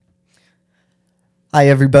Hi,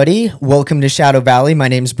 everybody. Welcome to Shadow Valley. My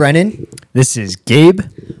name's Brennan, This is Gabe.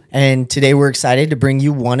 and today we're excited to bring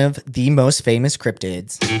you one of the most famous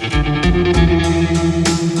cryptids.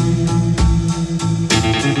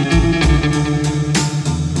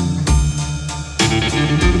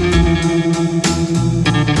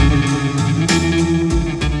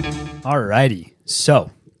 Alrighty.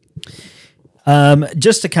 So,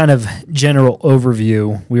 just a kind of general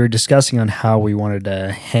overview, we were discussing on how we wanted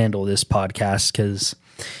to handle this podcast because,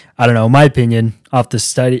 I don't know, my opinion, off the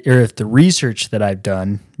study or if the research that I've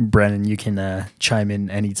done, Brennan, you can chime in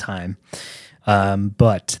anytime.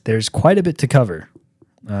 But there's quite a bit to cover.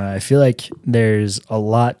 I feel like there's a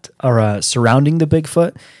lot surrounding the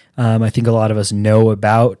Bigfoot. I think a lot of us know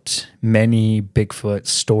about many Bigfoot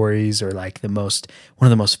stories, or like one of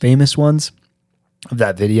the most famous ones of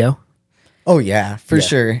that video. Oh, yeah, for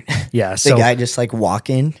sure. Yeah. The guy just like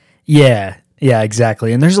walking. Yeah,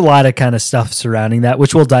 exactly. And there's a lot of kind of stuff surrounding that,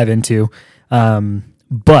 which we'll dive into.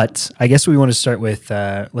 But I guess we want to start with,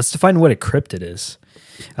 let's define what a cryptid is.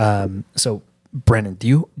 So Brennan, do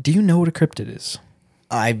you know what a cryptid is?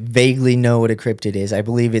 I vaguely know what a cryptid is. I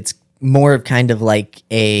believe it's more of kind of like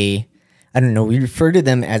I don't know, we refer to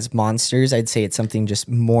them as monsters. I'd say it's something just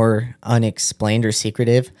more unexplained or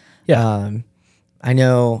secretive. Yeah.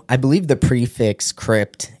 I believe the prefix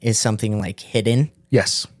crypt is something like hidden.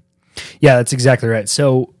 Yes. Yeah, that's exactly right.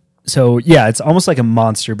 So yeah, it's almost like a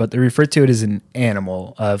monster, but they refer to it as an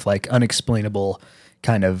animal of like unexplainable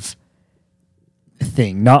kind of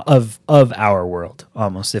thing, not of our world,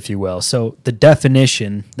 almost, if you will. So the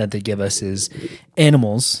definition that they give us is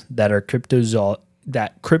animals that are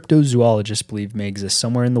cryptozoologists believe may exist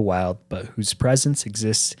somewhere in the wild, but whose presence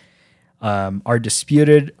exists are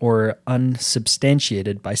disputed or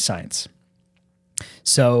unsubstantiated by science.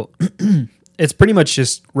 So it's pretty much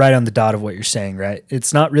just right on the dot of what you're saying, right?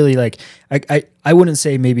 It's not really like, I wouldn't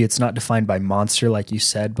say maybe it's not defined by monster like you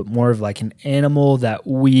said, but more of like an animal that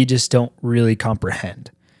we just don't really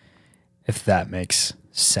comprehend, if that makes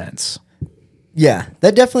sense. Yeah,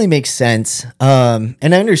 that definitely makes sense. And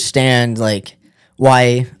I understand like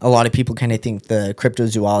why a lot of people kind of think the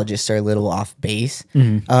cryptozoologists are a little off base.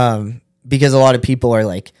 Mm-hmm. Because a lot of people are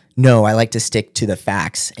like, no, I like to stick to the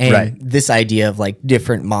facts. And Right. This idea of like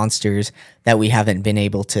different monsters that we haven't been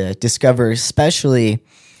able to discover, especially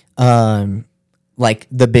like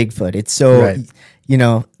the Bigfoot. It's so, Right.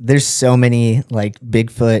 There's so many like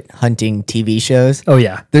Bigfoot hunting TV shows. Oh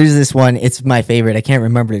yeah. There's this one, it's my favorite. I can't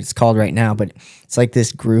remember what it's called right now, but it's like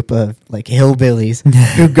this group of like hillbillies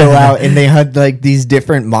who go out and they hunt like these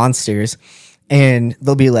different monsters. And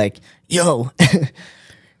they'll be like, yo,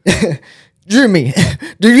 Jimmy,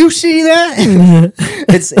 do you see that?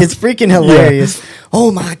 It's freaking hilarious. Yeah.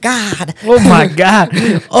 Oh my God. Oh my God.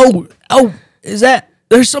 Oh,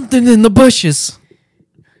 there's something in the bushes.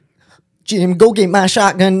 Jim, go get my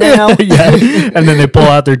shotgun now. Yeah. And then they pull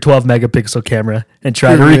out their 12 megapixel camera and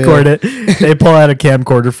try to record it. They pull out a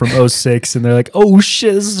camcorder from 06 and they're like, oh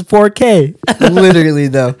shit, this is 4K. Literally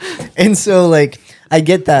though. And so like, I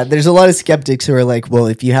get that. There's a lot of skeptics who are like, well,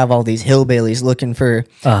 if you have all these hillbillies looking for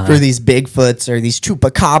these Bigfoots or these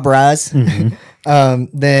chupacabras, mm-hmm.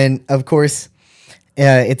 Then of course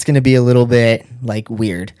it's going to be a little bit like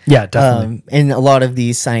weird. Yeah, definitely. And a lot of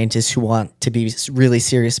these scientists who want to be really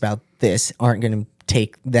serious about this aren't going to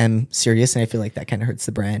take them serious. And I feel like that kind of hurts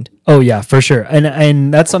the brand. Oh yeah, for sure.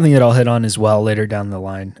 And that's something that I'll hit on as well later down the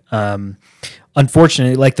line.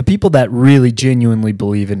 Unfortunately, like the people that really genuinely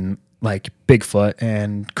believe in like Bigfoot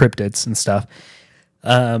and cryptids and stuff,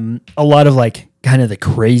 a lot of like kind of the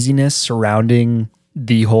craziness surrounding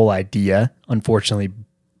the whole idea, unfortunately,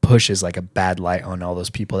 pushes like a bad light on all those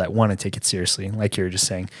people that want to take it seriously, like you were just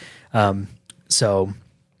saying. So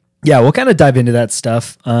yeah, we'll kind of dive into that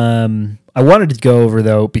stuff. I wanted to go over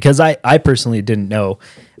though, because I personally didn't know,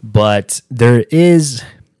 but there is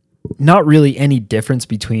not really any difference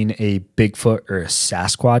between a Bigfoot or a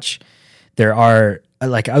Sasquatch. There are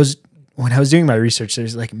when I was doing my research,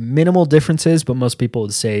 there's like minimal differences, but most people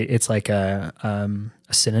would say it's like a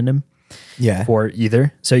synonym for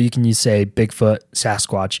either. So you can say Bigfoot,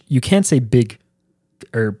 Sasquatch. You can't say Bigfoot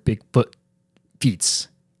feets.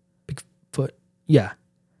 Bigfoot, yeah.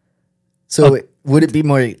 So would it be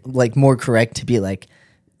more correct to be like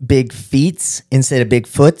big feets instead of big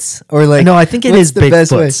foots? Or like no, I think it is big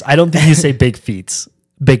foots. I don't think you say big feets.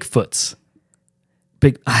 Big foots.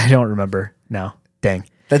 I don't remember now. Dang.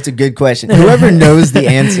 That's a good question. Whoever knows the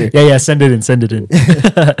answer. Yeah, send it in.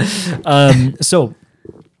 So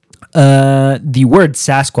the word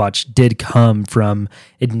Sasquatch did come from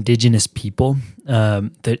indigenous people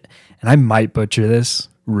and I might butcher this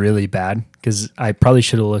really bad because I probably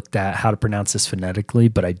should have looked at how to pronounce this phonetically,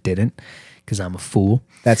 but I didn't because I'm a fool.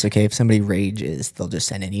 That's okay. If somebody rages, they'll just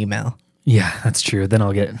send an email. Yeah, that's true. Then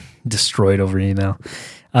I'll get destroyed over email.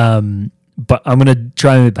 But I'm going to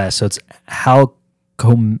try my best. So it's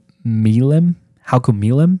Halkomelem.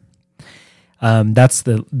 That's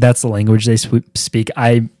the language they speak.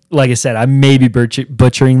 Like I said, I may be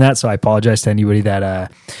butchering that, so I apologize to anybody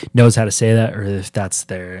that knows how to say that, or if that's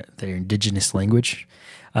their indigenous language.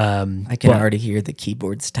 I can already hear the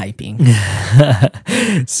keyboards typing.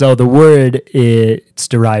 So the word it's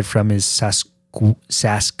derived from is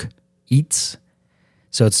Sask-Eats.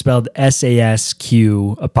 So it's spelled SASQ''ETS,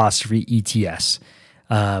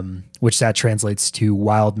 which that translates to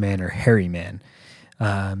wild man or hairy man.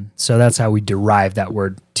 So that's how we derive that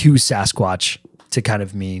word to Sasquatch to kind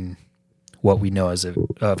of mean what we know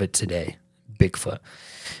of it today, Bigfoot.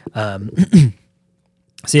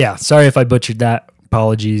 So yeah, sorry if I butchered that.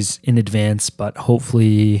 Apologies in advance, but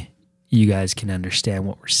hopefully you guys can understand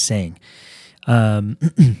what we're saying.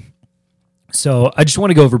 So I just want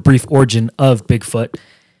to go over a brief origin of Bigfoot.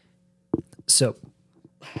 So,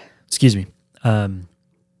 excuse me.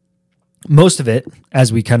 Most of it,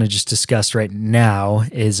 as we kind of just discussed right now,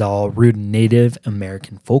 is all rooted in Native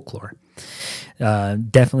American folklore.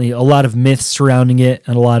 Definitely a lot of myths surrounding it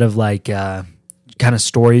and a lot of kind of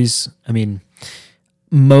stories. I mean,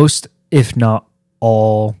 most, if not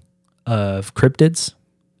all, of cryptids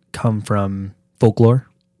come from folklore,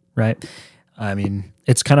 right? I mean,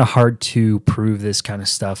 it's kind of hard to prove this kind of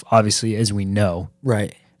stuff, obviously, as we know.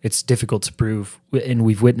 Right. It's difficult to prove, and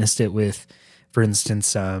we've witnessed it with, for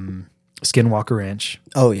instance, Skinwalker Ranch.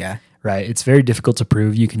 Oh, yeah. Right. It's very difficult to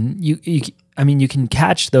prove. You can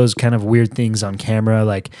catch those kind of weird things on camera,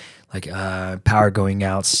 like power going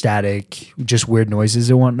out, static, just weird noises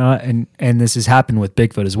and whatnot. And this has happened with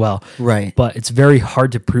Bigfoot as well. Right. But it's very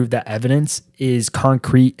hard to prove that evidence is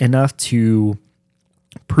concrete enough to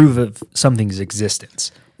prove of something's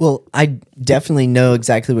existence. Well, I definitely know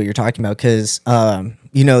exactly what you're talking about because,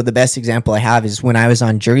 the best example I have is when I was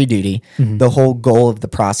on jury duty, the whole goal of the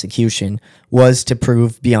prosecution was to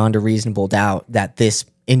prove beyond a reasonable doubt that this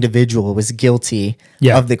individual was guilty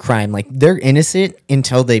of the crime. Like, they're innocent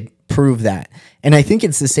until they prove that. And I think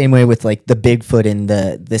it's the same way with like the Bigfoot and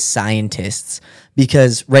the scientists,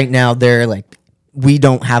 because right now they're like, we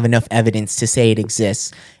don't have enough evidence to say it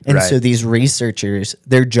exists. And so these researchers,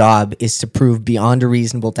 their job is to prove beyond a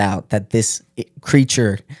reasonable doubt that this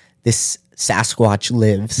creature, this Sasquatch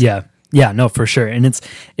lives. Yeah. Yeah, no, for sure. And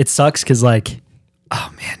it sucks because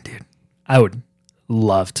oh man, dude, I would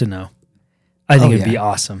love to know. I think it'd be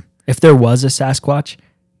awesome. If there was a Sasquatch,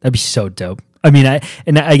 that'd be so dope. I mean, I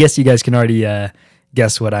guess you guys can already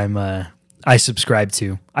guess what I subscribe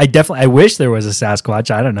to. I wish there was a Sasquatch.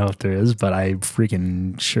 I don't know if there is, but I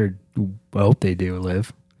freaking sure hope they do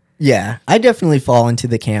live. Yeah, I definitely fall into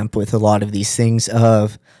the camp with a lot of these things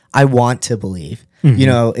of I want to believe.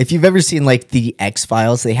 Mm-hmm. If you've ever seen like the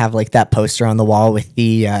X-Files, they have like that poster on the wall with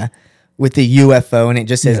the UFO and it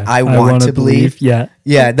just says I want to believe. Yeah.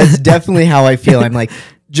 Yeah, that's definitely how I feel. I'm like,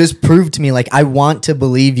 just prove to me like I want to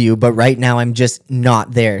believe you, but right now I'm just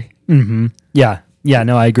not there. Mm-hmm. Yeah. Yeah,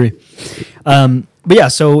 no, I agree. But yeah,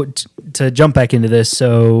 so to jump back into this,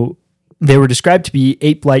 so they were described to be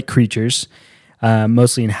ape-like creatures,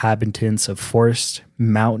 mostly inhabitants of forest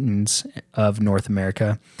mountains of North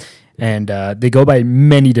America. And they go by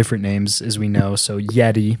many different names, as we know. So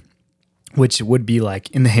Yeti, which would be like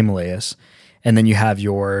in the Himalayas. And then you have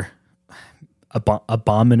your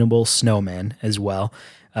abominable snowman as well.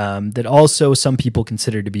 That also some people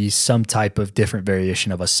consider to be some type of different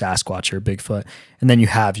variation of a Sasquatch or Bigfoot. And then you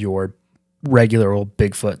have your regular old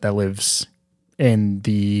Bigfoot that lives in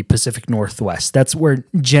the Pacific Northwest. That's where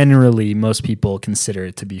generally most people consider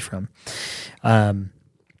it to be from.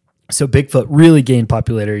 So Bigfoot really gained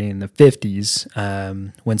popularity in the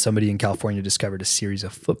 50s when somebody in California discovered a series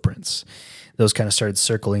of footprints. Those kind of started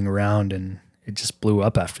circling around and it just blew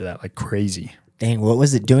up after that like crazy. Dang, what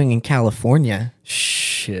was it doing in California?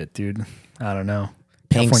 Shit, dude. I don't know.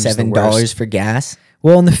 Paying $7 for gas?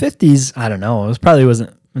 Well, in the 50s, I don't know. It probably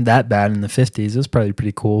wasn't that bad in the 50s. It was probably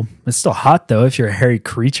pretty cool. It's still hot, though. If you're a hairy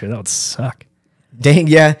creature, that would suck. Dang,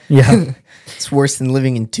 yeah. Yeah. It's worse than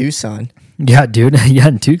living in Tucson. Yeah, dude. Yeah,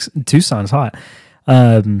 Tucson's hot.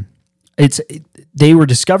 They were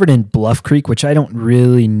discovered in Bluff Creek, which I don't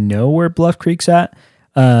really know where Bluff Creek's at.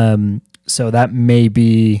 So that may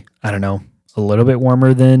be, I don't know, a little bit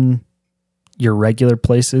warmer than your regular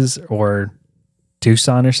places or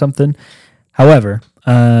Tucson or something. However,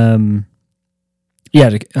 I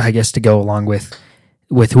guess to go along with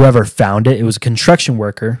whoever found it, it was a construction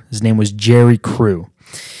worker. His name was Jerry Crew.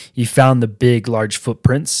 he found the big, large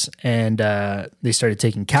footprints, and they started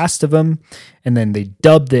taking casts of them, and then they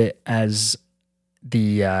dubbed it as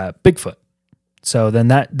the Bigfoot. So then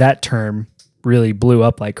that term really blew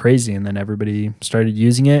up like crazy, and then everybody started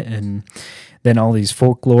using it, and then all these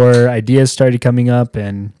folklore ideas started coming up,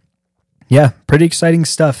 and yeah, pretty exciting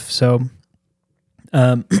stuff. So,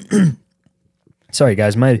 sorry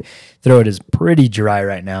guys, my throat is pretty dry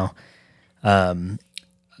right now.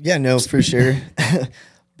 Yeah, no, for sure.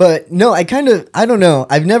 But no, I don't know.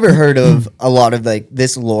 I've never heard of a lot of like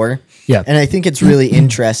this lore. Yeah. And I think it's really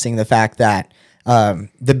interesting the fact that the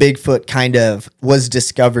Bigfoot kind of was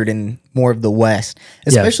discovered in more of the West,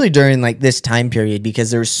 especially during like this time period, because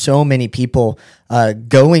there's so many people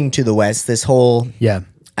going to the West. This whole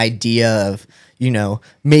idea of, you know,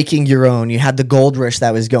 making your own. You had the gold rush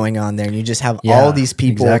that was going on there, and you just have all these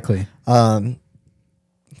people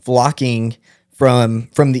flocking from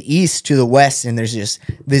the East to the West, and there's just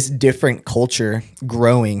this different culture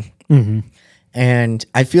growing. Mm-hmm. And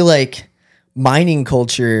I feel like mining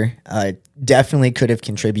culture definitely could have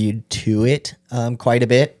contributed to it quite a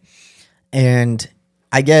bit. And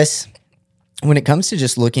I guess when it comes to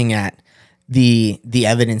just looking at the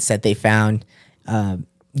evidence that they found,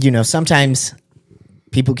 you know, sometimes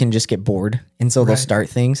people can just get bored, and so they'll start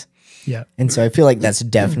things. Yeah. And so I feel like that's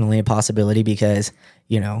definitely a possibility, because,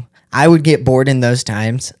 you know, I would get bored in those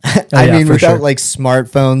times. I mean, without like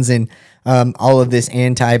smartphones and all of this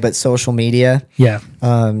but social media,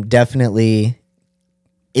 definitely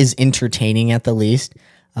is entertaining at the least.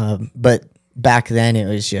 But back then it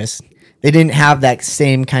was just, they didn't have that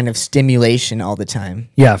same kind of stimulation all the time.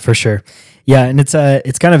 Yeah, for sure. Yeah. And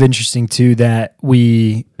it's kind of interesting too, that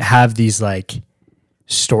we have these like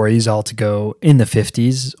stories all to go in the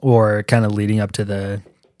 50s or kind of leading up to the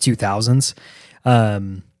 2000s.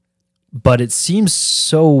 But it seems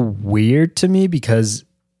so weird to me, because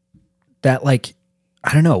that, like,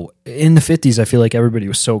 I don't know, in the 50s, I feel like everybody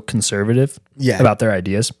was so conservative about their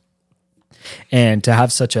ideas. And to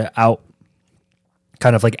have such a out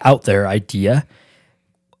there idea,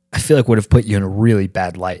 I feel like would have put you in a really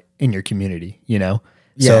bad light in your community, you know?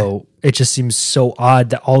 Yeah. So it just seems so odd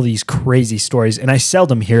that all these crazy stories, and I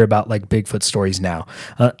seldom hear about like Bigfoot stories now.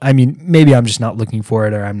 I mean, maybe I'm just not looking for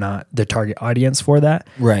it, or I'm not the target audience for that.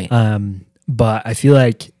 Right. But I feel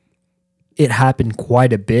like it happened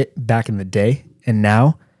quite a bit back in the day, and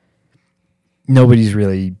now nobody's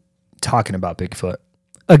really talking about Bigfoot.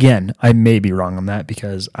 Again, I may be wrong on that,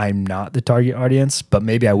 because I'm not the target audience, but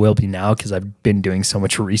maybe I will be now, because I've been doing so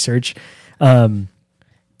much research.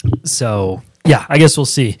 So yeah, I guess we'll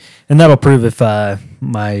see, and that'll prove if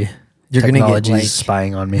my technology is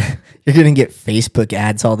spying on me. You're gonna get Facebook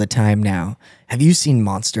ads all the time now. Have you seen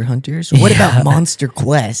Monster Hunters? What about Monster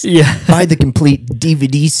Quest? Yeah, buy the complete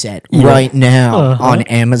DVD set right now on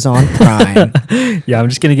Amazon Prime. Yeah, I'm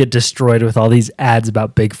just gonna get destroyed with all these ads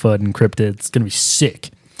about Bigfoot and cryptids. It's gonna be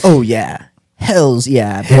sick. Oh yeah, hells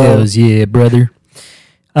yeah, bro. Hells yeah, brother.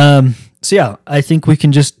 So yeah, I think we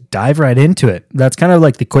can just dive right into it. That's kind of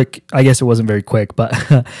like the quick, I guess it wasn't very quick, but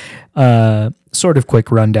sort of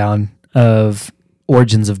quick rundown of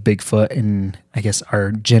origins of Bigfoot, and I guess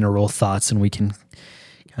our general thoughts, and we can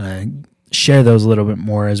kind of share those a little bit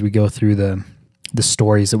more as we go through the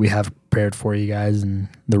stories that we have prepared for you guys and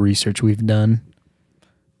the research we've done.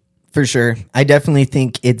 For sure. I definitely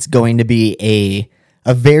think it's going to be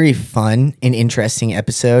a very fun and interesting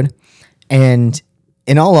episode. And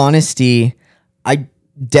in all honesty, I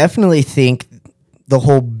definitely think the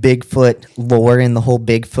whole Bigfoot lore and the whole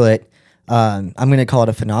Bigfoot, I'm going to call it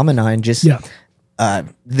a phenomenon, just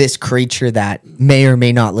this creature that may or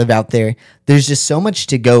may not live out there. There's just so much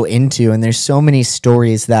to go into, and there's so many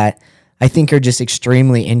stories that I think are just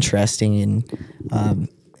extremely interesting. And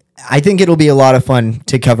I think it'll be a lot of fun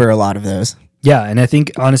to cover a lot of those. Yeah, and I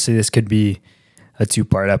think, honestly, this could be a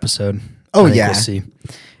 2-part episode. Oh, yeah. We'll see.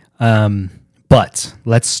 But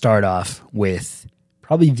let's start off with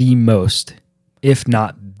probably the most, if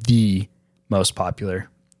not the most popular,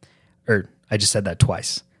 or I just said that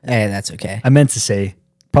twice. Hey, that's okay. I meant to say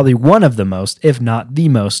probably one of the most, if not the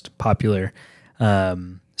most popular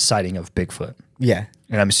sighting of Bigfoot. Yeah.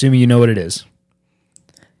 And I'm assuming you know what it is.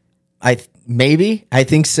 I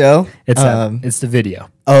think so. It's the video.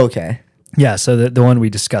 Oh, okay. Yeah, so the one we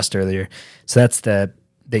discussed earlier. So that's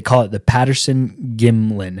they call it the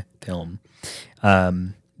Patterson-Gimlin film.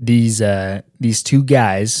 These two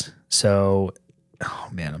guys, so, oh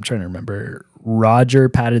man, I'm trying to remember, Roger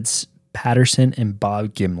Patterson and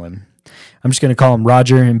Bob Gimlin. I'm just going to call them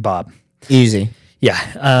Roger and Bob. Easy.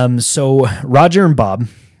 Yeah. So Roger and Bob,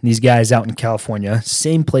 these guys out in California,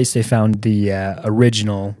 same place they found the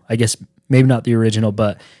original, I guess maybe not the original,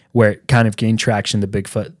 but where it kind of gained traction. The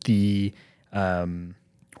Bigfoot,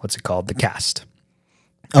 what's it called? The cast.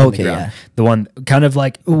 Okay, yeah. The one kind of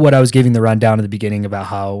like what I was giving the rundown at the beginning about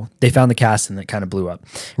how they found the cast and it kind of blew up.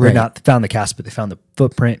 Right. Or not found the cast, but they found the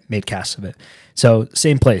footprint, made casts of it. So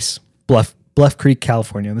same place, Bluff Creek,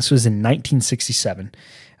 California. This was in 1967.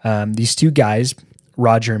 These two guys,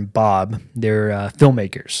 Roger and Bob, they're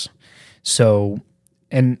filmmakers. So,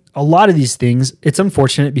 and a lot of these things, it's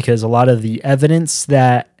unfortunate because a lot of the evidence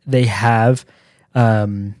that they have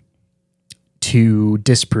to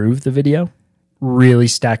disprove the video really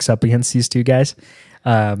stacks up against these two guys.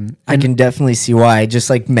 I can definitely see why. Just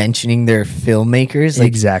like mentioning they're filmmakers. Like,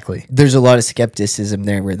 exactly. There's a lot of skepticism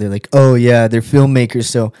there where they're like, oh yeah, they're filmmakers,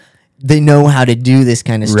 so they know how to do this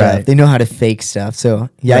kind of stuff. Right. They know how to fake stuff. So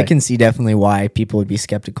yeah, Right. I can see definitely why people would be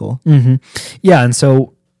skeptical. Mm-hmm. Yeah, and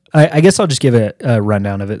so I guess I'll just give a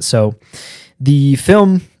rundown of it. So the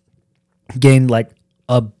film gained like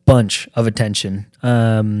a bunch of attention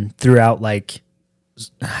throughout, like,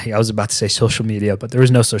 I was about to say social media, but there was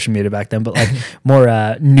no social media back then, but like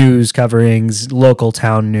more news coverings, local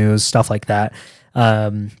town news, stuff like that,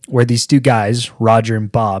 where these two guys, Roger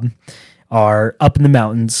and Bob, are up in the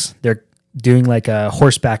mountains. They're doing like a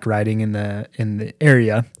horseback riding in the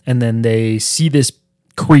area, and then they see this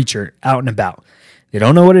creature out and about. They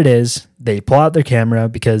don't know what it is. They pull out their camera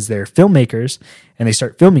because they're filmmakers, and they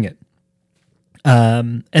start filming it.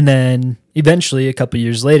 And then eventually, a couple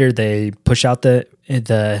years later, they push out the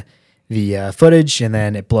footage, and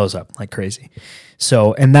then it blows up like crazy.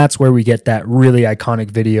 So, and that's where we get that really iconic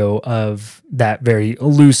video of that very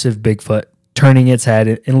elusive Bigfoot turning its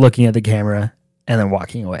head and looking at the camera and then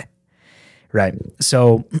walking away. Right.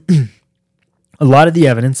 So, a lot of the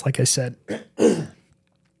evidence, like I said,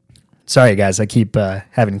 sorry guys, I keep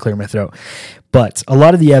having to clear my throat, but a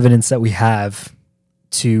lot of the evidence that we have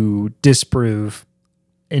to disprove,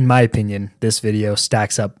 in my opinion, this video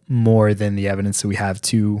stacks up more than the evidence that we have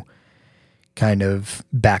to kind of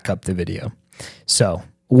back up the video. So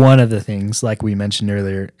one of the things, like we mentioned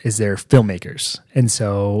earlier, is they're filmmakers. And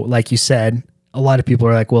so, like you said, a lot of people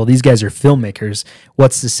are like, well, these guys are filmmakers.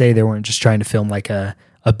 What's to say they weren't just trying to film like a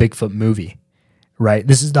Bigfoot movie, right?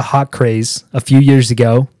 This is the hot craze. A few years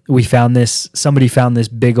ago, somebody found this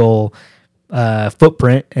big old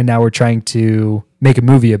footprint, and now we're trying to make a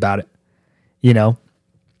movie about it, you know?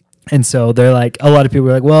 And so they're like, a lot of people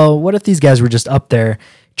are like, well, what if these guys were just up there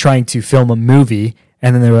trying to film a movie?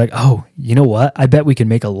 And then they're like, oh, you know what? I bet we can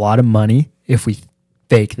make a lot of money if we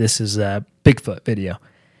fake this as a Bigfoot video.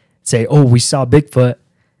 Say, oh, we saw Bigfoot.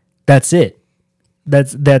 That's it.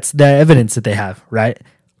 That's the evidence that they have, right?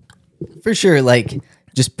 For sure, like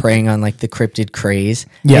just preying on like the cryptid craze.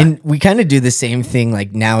 Yeah. And we kind of do the same thing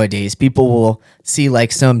like nowadays. People will see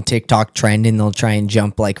like some TikTok trend and they'll try and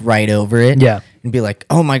jump like right over it. Yeah. And be like,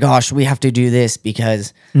 oh my gosh, we have to do this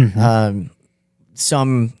because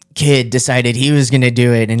some kid decided he was going to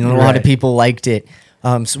do it and a lot of people liked it.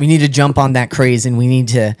 So we need to jump on that craze and we need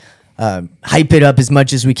to hype it up as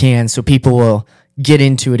much as we can so people will get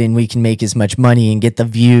into it and we can make as much money and get the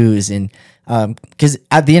views. And because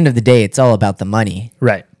at the end of the day, it's all about the money.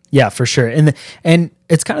 Right. Yeah, for sure. And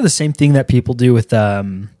it's kind of the same thing that people do with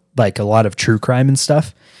like a lot of true crime and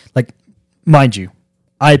stuff. Like, mind you,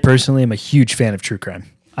 I personally am a huge fan of true crime.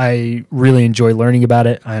 I really enjoy learning about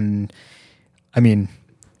it. And I mean,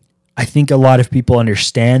 I think a lot of people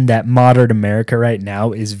understand that modern America right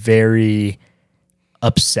now is very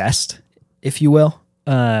obsessed, if you will,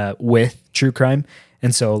 with true crime.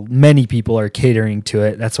 And so many people are catering to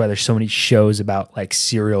it. That's why there's so many shows about like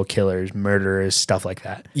serial killers, murderers, stuff like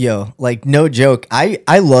that. Yo, like no joke.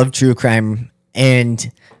 I love true crime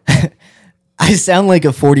and I sound like a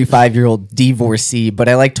 45-year-old divorcee, but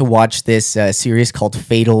I like to watch this series called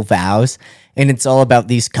Fatal Vows. And it's all about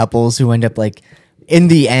these couples who end up like, in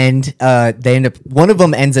the end, one of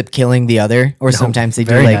them ends up killing the other, or sometimes they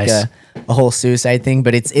do like a whole suicide thing,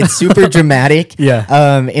 but it's super dramatic.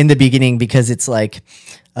 Yeah. In the beginning, because it's like,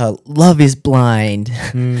 love is blind,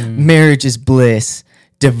 marriage is bliss,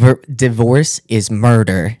 divorce is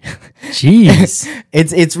murder. Jeez.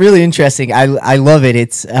 It's really interesting. I love it.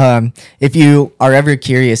 It's if you are ever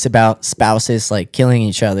curious about spouses like killing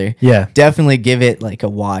each other, definitely give it like a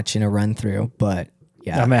watch and a run through. But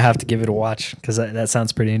yeah, I might have to give it a watch because that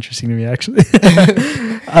sounds pretty interesting to me, actually.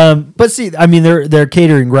 But see, I mean, they're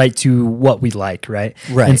catering right to what we like, right?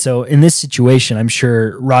 Right. And so in this situation, I'm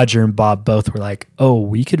sure Roger and Bob both were like, "Oh,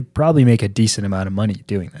 we could probably make a decent amount of money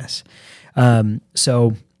doing this."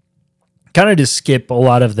 So kind of to skip a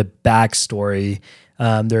lot of the backstory,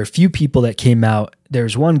 there are a few people that came out.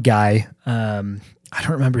 There's one guy, I don't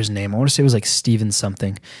remember his name. I want to say it was like Steven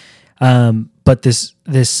something. But this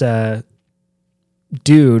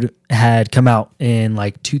dude had come out in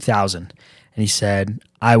like 2000, and he said,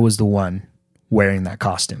 I was the one wearing that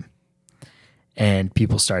costume. And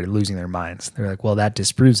people started losing their minds. They're like, well, that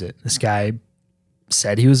disproves it. This guy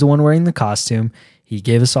said he was the one wearing the costume. He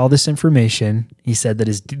gave us all this information. He said that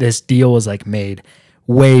this deal was like made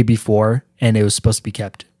way before, and it was supposed to be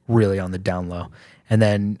kept really on the down low. And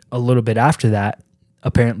then a little bit after that,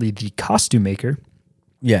 apparently the costume maker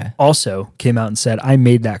also came out and said, I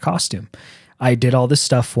made that costume. I did all this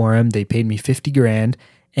stuff for him. They paid me $50,000,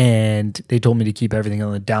 and they told me to keep everything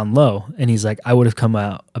on the down low. And he's like, I would have come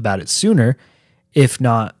out about it sooner if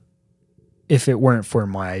it weren't for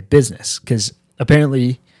my business. Because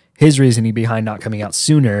apparently his reasoning behind not coming out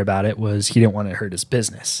sooner about it was he didn't want to hurt his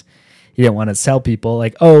business. He didn't want to tell people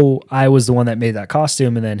like, oh, I was the one that made that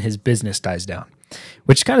costume, and then his business dies down,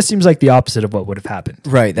 which kind of seems like the opposite of what would have happened.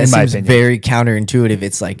 Right. That seems very counterintuitive.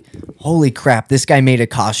 It's like, holy crap, this guy made a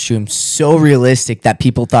costume so realistic that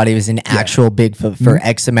people thought he was an actual Bigfoot for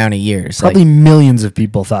X amount of years. Probably millions of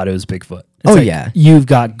people thought it was Bigfoot. It's you've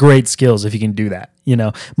got great skills if you can do that. You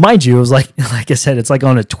know, mind you, it was like I said, it's like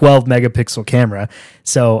on a 12 megapixel camera.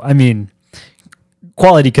 So, I mean,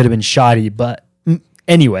 quality could have been shoddy, but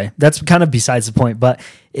anyway, that's kind of besides the point. But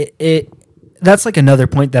that's like another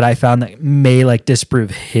point that I found that may like disprove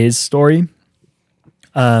his story.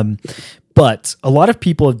 But a lot of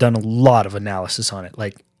people have done a lot of analysis on it,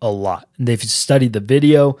 like a lot. And they've studied the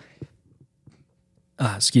video.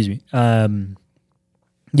 They've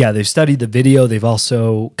studied the video. They've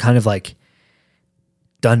also kind of like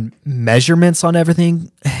done measurements on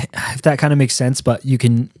everything, if that kind of makes sense. But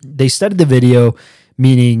they studied the video,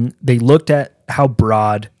 meaning they looked at how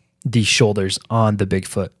broad the shoulders on the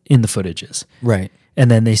Bigfoot in the footage is. Right.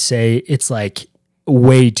 And then they say it's like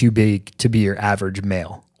way too big to be your average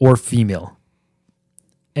male or female.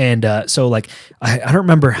 And so like, I don't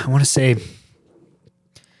remember, I want to say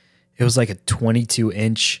it was like a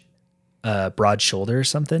 22-inch broad shoulder or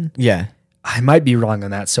something. Yeah. I might be wrong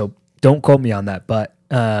on that, so don't quote me on that, but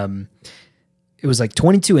it was like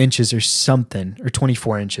 22 inches or something, or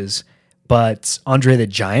 24 inches. But Andre the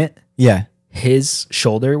Giant, his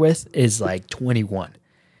shoulder width is like 21.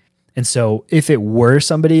 And so if it were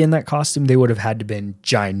somebody in that costume, they would have had to been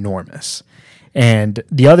ginormous. And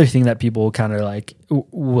the other thing that people kind of like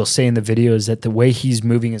will say in the video is that the way he's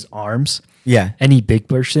moving his arms, any big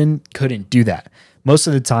person couldn't do that. Most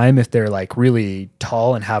of the time, if they're like really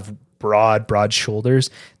tall and have broad shoulders,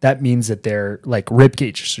 that means that their like rib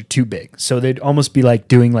cages are too big. So they'd almost be like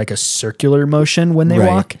doing like a circular motion when they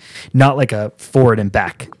walk, not like a forward and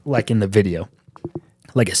back, like in the video,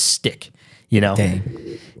 like a stick, you know?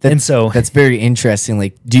 Dang. That's very interesting.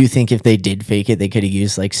 Like, do you think if they did fake it, they could have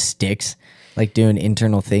used like sticks, like do an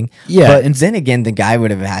internal thing? Yeah. But and then again, the guy would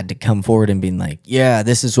have had to come forward and been like, yeah,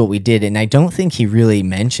 this is what we did. And I don't think he really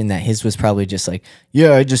mentioned that his was probably just like,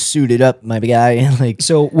 yeah, I just suited up, my guy. Like,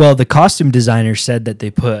 so, well, the costume designer said that they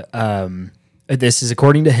put, this is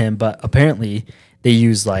according to him, but apparently they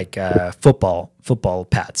use like football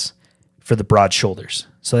pads for the broad shoulders.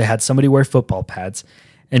 So they had somebody wear football pads,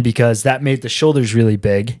 and because that made the shoulders really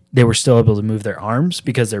big, they were still able to move their arms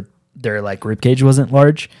because their like rib cage wasn't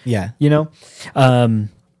large. Yeah. You know?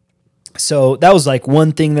 So that was like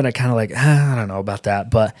one thing that I kind of like, I don't know about that.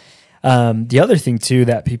 But the other thing too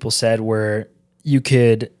that people said were you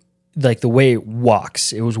could, like the way it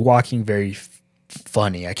walks, it was walking very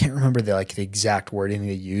funny. I can't remember the exact wording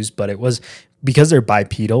they used, but it was because they're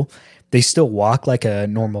bipedal, they still walk like a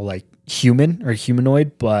normal like human or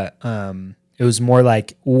humanoid, but it was more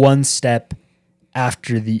like one step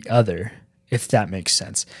after the other, if that makes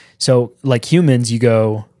sense. So like humans, you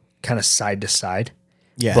go kind of side to side,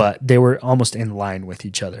 but they were almost in line with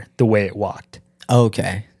each other the way it walked.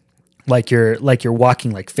 Okay. Like you're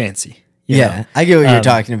walking like fancy. You know? I get what you're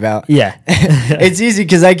talking about. Yeah. It's easy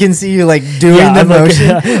because I can see you like doing the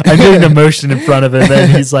motion. I'm doing the motion in front of him,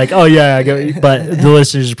 and he's like, oh yeah, I go. But the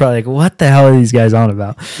listeners are probably like, what the hell are these guys on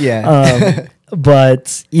about? Yeah.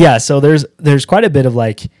 But yeah, so there's quite a bit of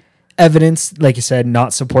like evidence, like you said,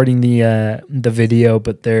 not supporting the video,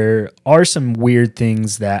 but there are some weird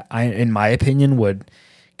things that in my opinion, would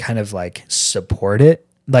kind of like support it.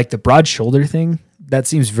 Like the broad shoulder thing, that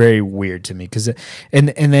seems very weird to me because, and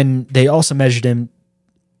then they also measured him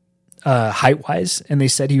height wise, and they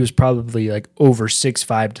said he was probably like over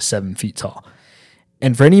 6'5" to 7 feet tall.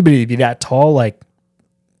 And for anybody to be that tall, like,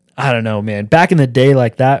 I don't know, man, back in the day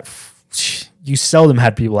like that, you seldom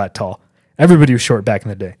had people that tall. Everybody was short back in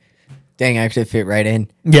the day. Dang, I could fit right in.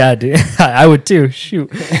 Yeah, dude. I would too.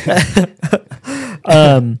 Shoot.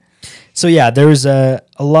 So yeah, there was a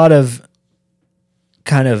lot of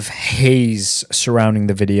kind of haze surrounding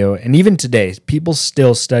the video. And even today, people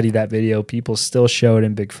still study that video. People still show it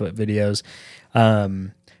in Bigfoot videos,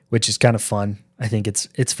 which is kind of fun. I think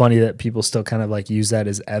it's funny that people still kind of like use that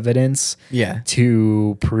as evidence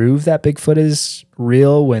to prove that Bigfoot is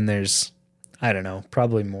real when there's, I don't know,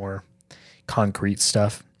 probably more concrete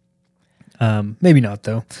stuff. Maybe not,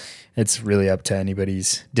 though. It's really up to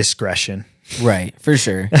anybody's discretion. Right, for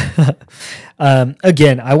sure.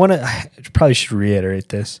 Again, I probably should reiterate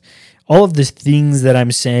this. All of the things that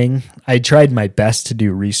I'm saying, I tried my best to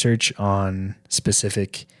do research on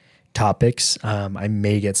specific topics. I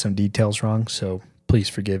may get some details wrong, so please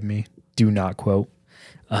forgive me. Do not quote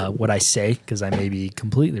what I say, because I may be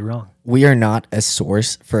completely wrong. We are not a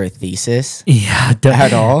source for a thesis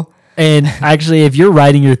at all. And actually, if you're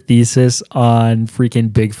writing your thesis on freaking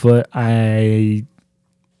Bigfoot, I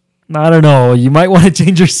don't know. You might want to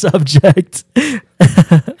change your subject.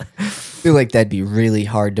 I feel like that'd be really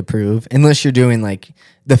hard to prove unless you're doing like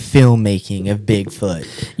the filmmaking of Bigfoot.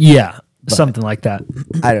 Yeah, something like that.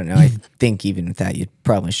 I don't know. I think even with that, you'd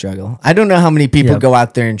probably struggle. I don't know how many people go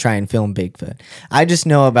out there and try and film Bigfoot. I just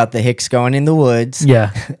know about the Hicks going in the woods.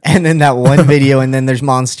 Yeah. And then that one video, and then there's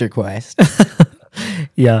Monster Quest.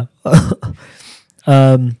 Yeah.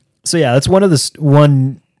 So yeah, that's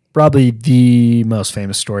one probably the most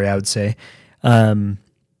famous story, I would say.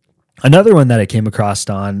 Another one that I came across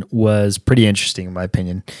on was pretty interesting in my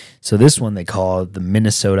opinion. So this one they call the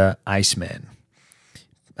Minnesota Iceman.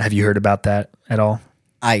 Have you heard about that at all?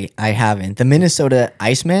 I haven't. The Minnesota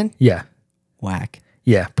Iceman? Yeah. Whack.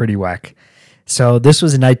 Yeah, pretty whack. So this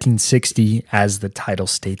was in 1960, as the title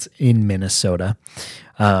states, in Minnesota.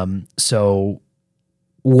 So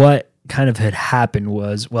what kind of had happened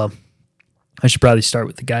was, well, I should probably start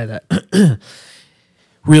with the guy that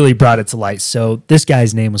really brought it to light. So this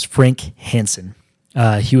guy's name was Frank Hansen.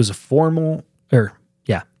 He was a former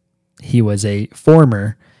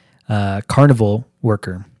carnival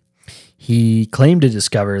worker. He claimed to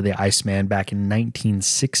discover the Iceman back in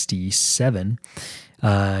 1967.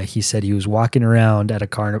 He said he was walking around at a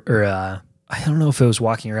carnival, or I don't know if it was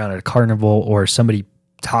walking around at a carnival or somebody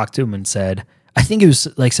talked to him and said, I think it was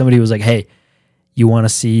like somebody was like, hey, you want to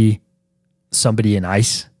see somebody in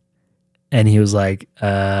ice? And he was like,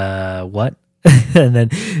 what? And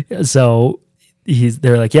then, so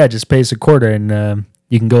they're like, yeah, just pay us $0.25 and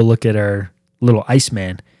you can go look at our little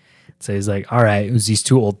Iceman. So he's like, all right, it was these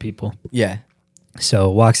two old people. Yeah. So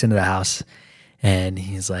walks into the house and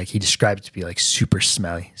he's like, he described it to be like super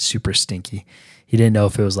smelly, super stinky. He didn't know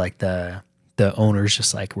if it was like the owners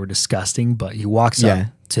just like were disgusting, but he walks up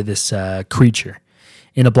to this creature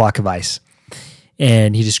in a block of ice.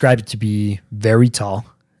 And he described it to be very tall,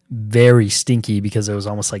 very stinky because it was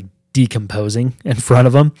almost like decomposing in front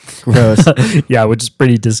of him. Gross. Yeah, which is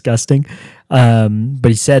pretty disgusting. But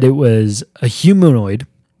he said it was a humanoid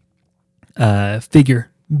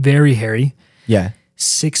figure, very hairy. Yeah.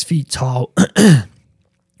 6 feet tall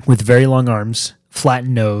with very long arms,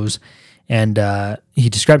 flattened nose. And he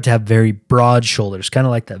described to have very broad shoulders, kind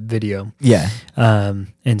of like that video. Yeah.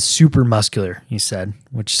 And super muscular, he said,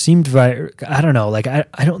 which seemed very, I don't know, like I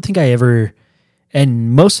don't think I ever,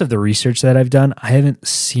 and most of the research that I've done, I haven't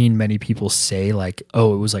seen many people say like,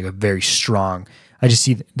 oh, it was like a very strong. I just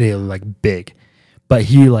see they like big. But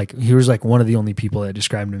he was like one of the only people that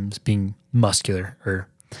described him as being muscular, or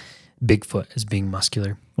Bigfoot as being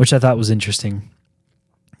muscular, which I thought was interesting.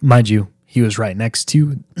 Mind you, he was right next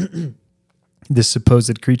to this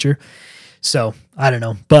supposed creature. So I don't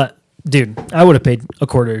know, but dude, I would have paid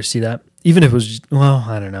 $0.25 to see that. Even if it was just, well,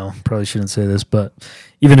 I don't know, probably shouldn't say this, but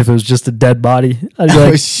even if it was just a dead body, I'd be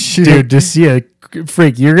like, dude, to see a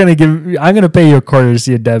freak, I'm going to pay you $0.25 to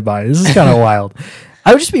see a dead body. This is kind of wild.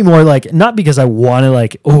 I would just be more like, not because I want to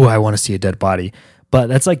like, oh, I want to see a dead body, but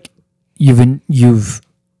that's like, you've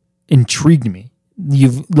intrigued me.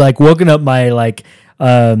 You've like woken up my like,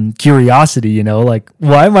 curiosity, you know, like,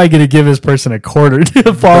 why am I going to give this person $0.25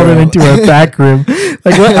 to follow them into a back room?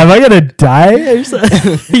 Like, what, am I going to die?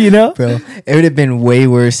 You know, bro, it would have been way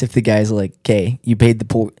worse if the guy's like, okay, you paid the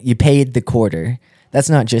 $0.25. That's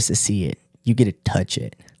not just to see it. You get to touch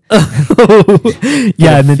it.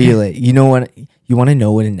 Yeah. And then feel it. You know what? You want to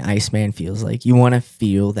know what an Iceman feels like. You want to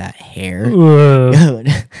feel that hair. You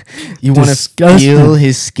want to feel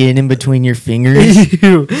his skin in between your fingers.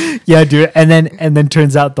 Yeah, dude. And then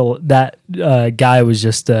turns out that guy was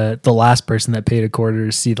just the last person that paid $0.25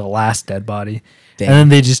 to see the last dead body. Damn. And then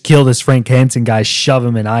they just kill this Frank Hansen guy, shove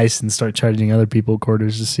him in ice, and start charging other people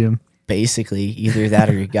 $0.25 to see him. Basically, either that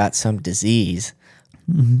or you got some disease.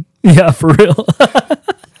 Mm-hmm. Yeah, for real.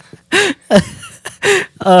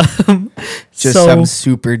 Just some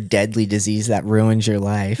super deadly disease that ruins your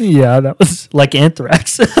life. Yeah, that was like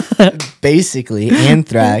anthrax. Basically,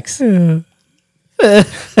 anthrax.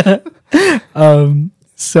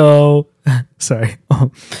 So sorry.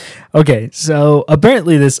 Okay, so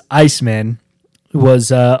apparently this Iceman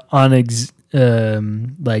was on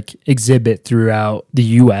exhibit throughout the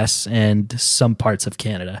U.S. and some parts of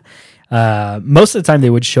Canada. Most of the time they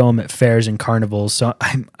would show him at fairs and carnivals. So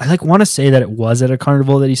I want to say that it was at a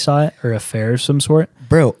carnival that he saw it, or a fair of some sort.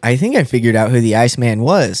 Bro, I think I figured out who the Iceman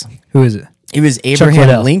was. Who is it? It was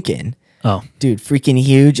Abraham Lincoln. Oh, dude, freaking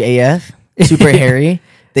huge AF, super hairy.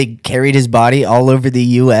 They carried his body all over the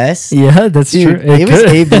U.S. Yeah, that's dude, true. It was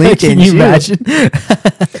Abe Lincoln. Can you imagine?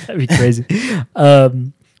 That'd be crazy.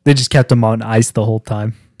 They just kept him on ice the whole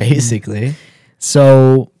time. Basically.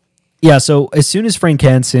 So, yeah. So as soon as Frank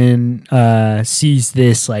Hansen sees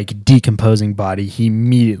this like decomposing body, he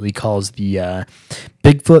immediately calls the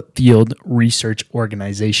Bigfoot Field Research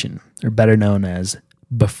Organization, or better known as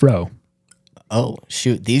BFRO. Oh,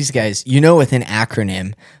 shoot. These guys, with an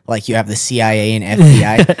acronym, like you have the CIA and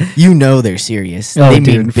FBI, they're serious. They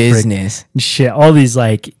mean business. Shit. All these,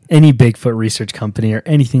 like, any Bigfoot research company or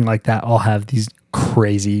anything like that all have these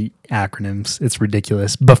crazy acronyms. It's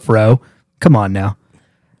ridiculous. BFRO. Come on now.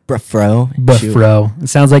 BFRO. BFRO. It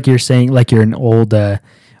sounds like you're saying, like you're an old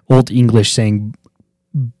English saying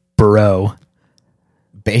bro.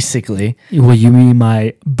 Basically. Will you mean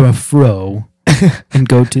my BFRO? And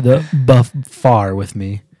go to the buff far with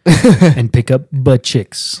me and pick up butt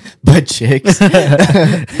chicks. Butt chicks?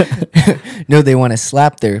 No, they want to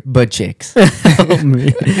slap their butt chicks. So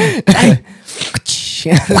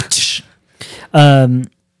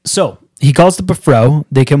he calls the BFRO.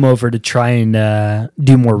 They come over to try and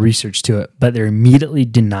do more research to it, but they're immediately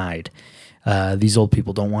denied. These old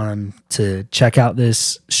people don't want them to check out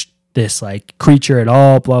this like creature at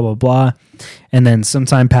all, blah, blah, blah. And then some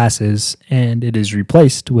time passes and it is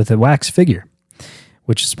replaced with a wax figure,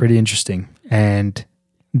 which is pretty interesting. And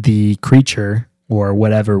the creature or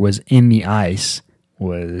whatever was in the ice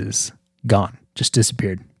was gone, just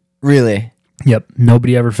disappeared. Really? Yep.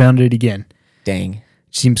 Nobody ever found it again. Dang.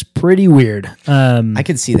 Seems pretty weird. I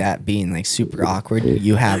could see that being like super awkward.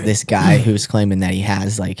 You have this guy who's claiming that he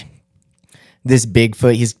has like this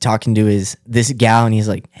Bigfoot. He's talking to this gal and he's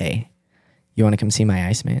like, hey, you want to come see my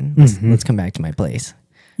Iceman? Let's come back to my place.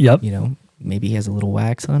 Yep. Maybe he has a little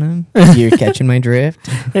wax on him. You're catching my drift.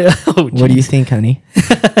 Oh, what do you think, honey?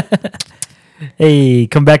 Hey,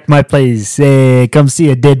 come back to my place. Hey, come see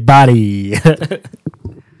a dead body.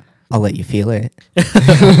 I'll let you feel it.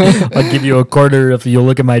 I'll give you a quarter if you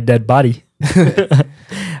look at my dead body.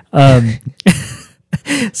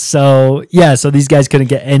 So these guys couldn't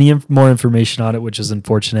get any more information on it, which is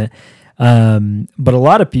unfortunate. But a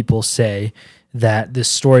lot of people say that this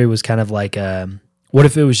story was kind of like, what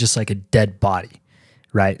if it was just like a dead body,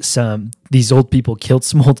 right? These old people killed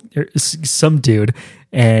some dude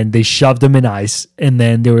and they shoved him in ice, and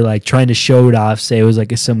then they were like trying to show it off, say it was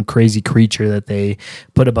like some crazy creature that they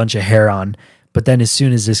put a bunch of hair on. But then as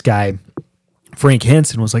soon as this guy, Frank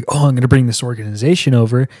Hansen, was like, oh, I'm going to bring this organization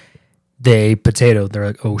over, they potatoed. They're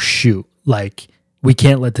like, oh, shoot. Like, we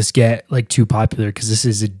can't let this get like too popular because this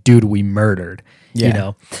is a dude we murdered,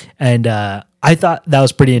 And I thought that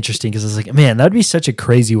was pretty interesting because I was like, man, that would be such a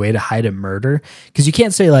crazy way to hide a murder, because you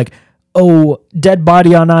can't say like, oh, dead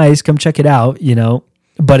body on ice, come check it out,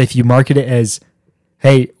 But if you market it as,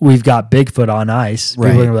 hey, we've got Bigfoot on ice,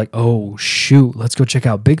 people are gonna be like, oh shoot, let's go check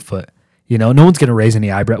out Bigfoot. No one's gonna raise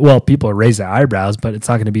any eyebrow. Well, people raise their eyebrows, but it's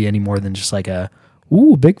not gonna be any more than just like a,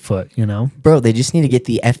 ooh, Bigfoot, Bro, they just need to get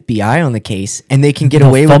the FBI on the case and they can get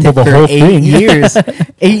away with it for whole 8 years.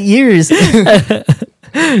 8 years.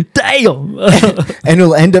 Damn. And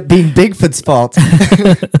it'll end up being Bigfoot's fault.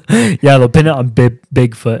 Yeah, they'll pin it on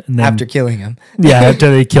Bigfoot and then, after killing him. Yeah, after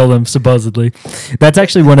they killed him, supposedly. That's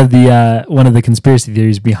actually one of the conspiracy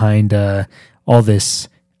theories behind all this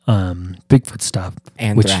Bigfoot stuff.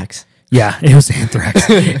 Anthrax. Yeah, it was anthrax.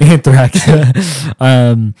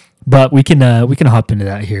 But we can hop into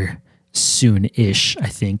that here soon-ish, I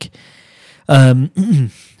think.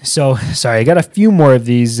 So sorry, I got a few more of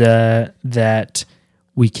these that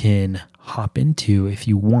we can hop into if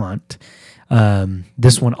you want.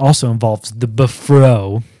 This one also involves the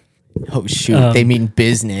BFRO. Oh shoot, they mean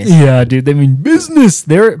business. Yeah, dude, they mean business.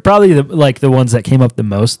 They're probably the ones that came up the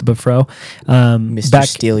most, the BFRO. Mr.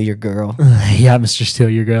 Steal Your Girl. Yeah, Mr. Steal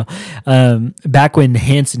Your Girl. Back when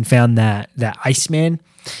Hansen found that Iceman,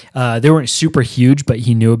 they weren't super huge, but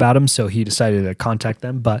he knew about them, so he decided to contact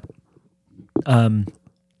them. But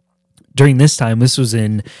during this time, this was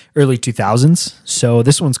in early 2000s, so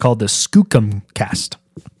this one's called the Skookum Cast.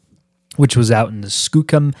 which was out in the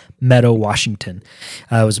Skookum Meadow, Washington.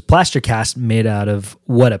 It was a plaster cast made out of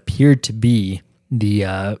what appeared to be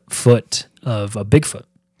the foot of a Bigfoot.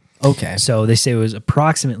 Okay. So they say it was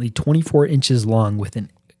approximately 24 inches long with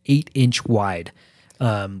an 8-inch wide,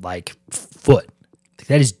 foot.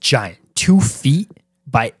 That is giant. 2 feet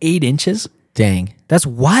by 8 inches. Dang. That's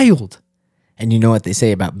wild. And you know what they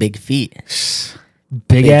say about big feet?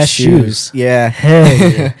 Big ass shoes. Yeah.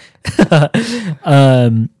 Hey.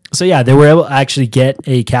 So yeah, they were able to actually get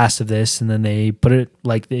a cast of this, and then they put it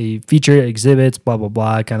like they feature exhibits, blah blah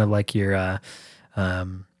blah, kind of like your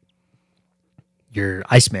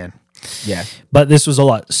Iceman. Yeah. But this was a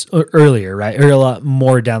lot earlier, right? Or a lot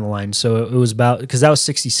more down the line. So it was about, because that was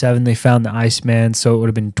 1967, they found the Iceman. So it would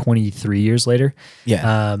have been 23 years later.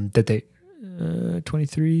 Yeah. That they,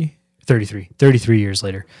 33 years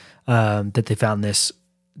later, that they found this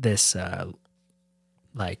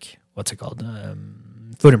what's it called?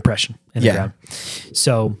 Foot impression in the ground.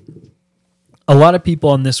 So a lot of people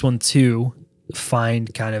on this one too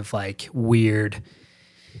find kind of like weird,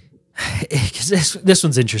 because this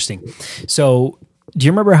one's interesting. So, do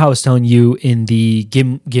you remember how I was telling you in the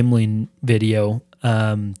Gimlin video,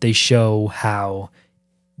 they show how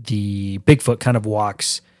the Bigfoot kind of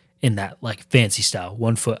walks in that like fancy style,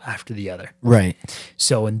 1 foot after the other. Right.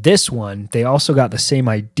 So in this one, they also got the same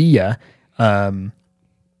idea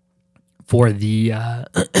for the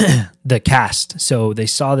the cast. So they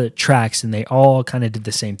saw the tracks and they all kind of did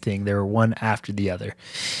the same thing. They were one after the other.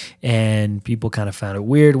 And people kind of found it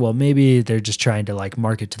weird. Well, maybe they're just trying to like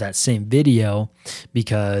market to that same video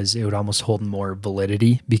because it would almost hold more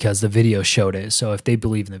validity because the video showed it. So if they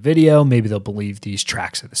believe in the video, maybe they'll believe these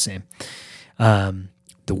tracks are the same.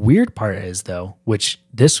 The weird part is though, which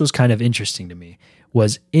this was kind of interesting to me,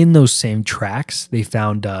 was in those same tracks, they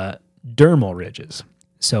found dermal ridges.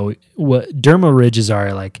 So what dermal ridges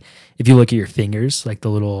are, like if you look at your fingers, like the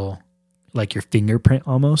little, like your fingerprint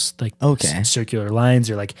almost, like circular lines,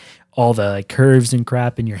 or like all the like curves and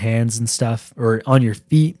crap in your hands and stuff, or on your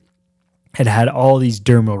feet, had all these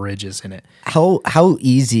dermal ridges in it. How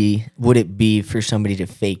easy would it be for somebody to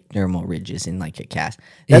fake dermal ridges in like a cast?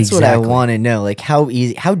 That's what I want to know. Like how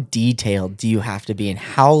detailed do you have to be, and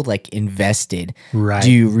how like invested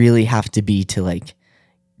do you really have to be to like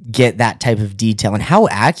get that type of detail, and how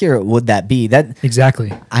accurate would that be? That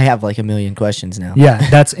exactly. I have like a million questions now. Yeah,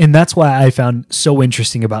 that's why I found so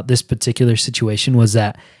interesting about this particular situation was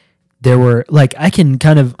that there were like, I can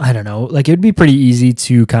kind of, I don't know, like it would be pretty easy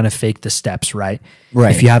to kind of fake the steps, right?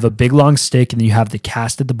 Right. If you have a big long stick and you have the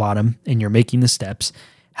cast at the bottom and you're making the steps.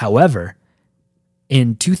 However,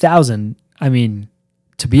 in 2000, I mean,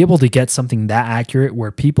 to be able to get something that accurate where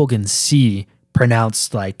people can see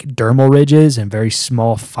pronounced like dermal ridges and very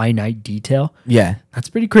small finite detail. Yeah. That's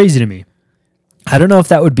pretty crazy to me. I don't know if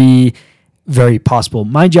that would be very possible.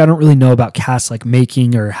 Mind you, I don't really know about casts like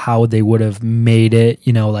making or how they would have made it.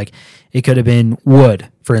 You know, like it could have been wood,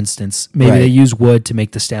 for instance. Maybe they use wood to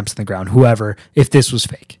make the stamps in the ground. Whoever, if this was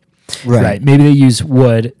fake. Right. Maybe they use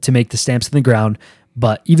wood to make the stamps in the ground.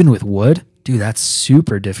 But even with wood, dude, that's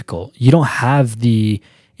super difficult. You don't have the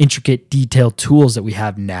intricate detailed tools that we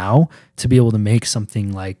have now to be able to make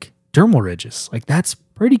something like dermal ridges. Like that's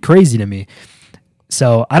pretty crazy to me.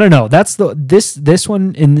 So I don't know. That's this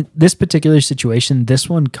one in this particular situation. This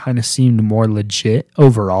one kind of seemed more legit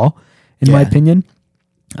overall, in my opinion,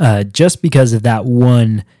 just because of that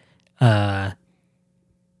one. I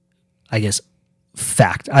guess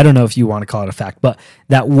fact. I don't know if you want to call it a fact, but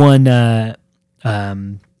that one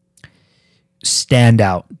stand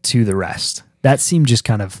out to the rest. That seemed just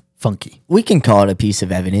kind of funky. We can call it a piece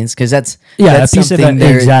of evidence because that's a piece something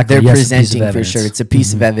they're presenting for sure. It's a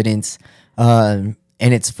piece of evidence.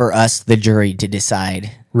 And it's for us, the jury, to decide.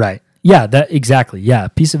 Right. Yeah, that exactly. Yeah,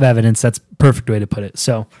 piece of evidence. That's a perfect way to put it.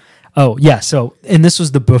 So, and this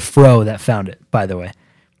was the Befro that found it, by the way.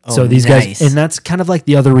 So these guys, and that's kind of like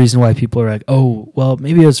the other reason why people are like, oh, well,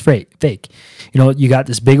 maybe it was fake. You know, you got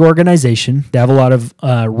this big organization. They have a lot of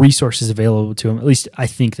resources available to them. At least I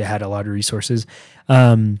think they had a lot of resources.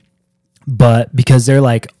 But because they're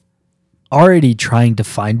like already trying to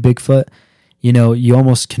find Bigfoot, you know, you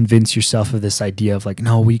almost convince yourself of this idea of like,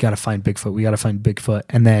 no, we got to find Bigfoot. We got to find Bigfoot.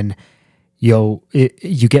 And then, you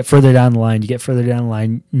get further down the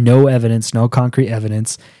line, no evidence, no concrete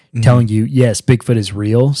evidence telling you, yes, Bigfoot is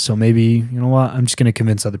real. So maybe, you know what, I'm just going to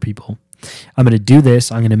convince other people. I'm going to do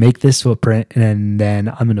this. I'm going to make this footprint, and then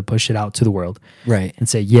I'm going to push it out to the world. Right. And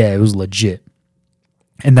say, yeah, it was legit.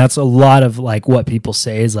 And that's a lot of like what people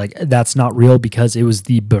say is like, that's not real because it was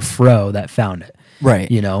the Befro that found it.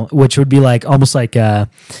 Right. You know, which would be like almost like I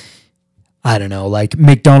don't know, like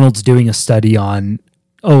McDonald's doing a study on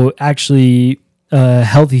oh, actually,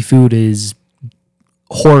 healthy food is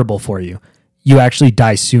horrible for you. You actually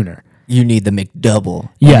die sooner. You need the McDouble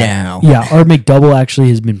now. Yeah, our McDouble actually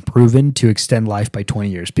has been proven to extend life by 20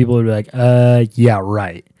 years. People would be like, yeah,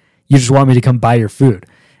 right. You just want me to come buy your food.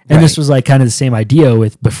 And this was like kind of the same idea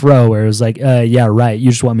with Befro, where it was like, yeah, right. You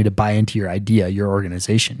just want me to buy into your idea, your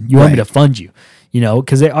organization. You want me to fund you,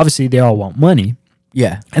 because obviously they all want money.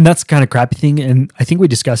 Yeah. And that's the kind of crappy thing. And I think we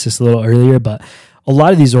discussed this a little earlier, but a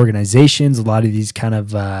lot of these organizations, a lot of these kind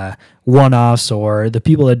of one-offs, or the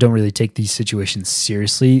people that don't really take these situations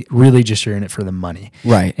seriously, really just are in it for the money.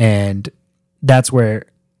 Right. And that's where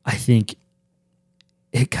I think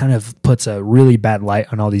it kind of puts a really bad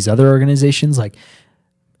light on all these other organizations. Like,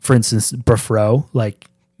 for instance, Befro, like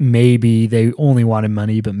maybe they only wanted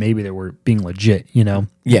money, but maybe they were being legit,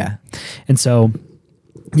 Yeah. And so,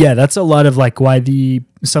 yeah, that's a lot of like why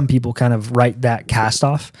some people kind of write that cast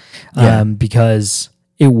off, because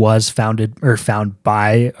it was found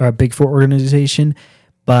by a Bigfoot organization.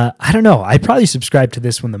 But I don't know. I'd probably subscribe to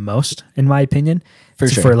this one the most, in my opinion,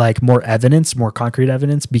 for like more evidence, more concrete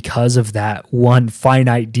evidence, because of that one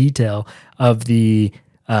finite detail of the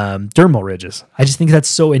dermal ridges. I just think that's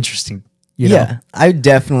so interesting. Yeah, I would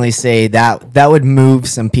definitely say that would move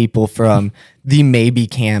some people from the maybe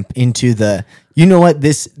camp into the, you know what,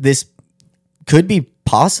 this could be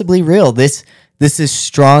possibly real. This is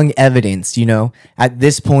strong evidence, At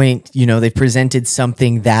this point, they've presented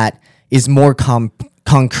something that is more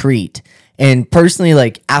concrete. And personally,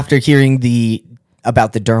 like after hearing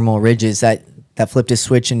about the dermal ridges, that flipped a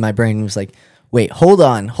switch in my brain and was like, wait, hold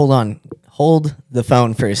on. Hold the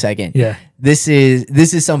phone for a second. Yeah. This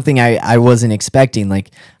is something I wasn't expecting. Like,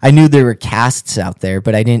 I knew there were casts out there,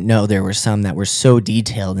 but I didn't know there were some that were so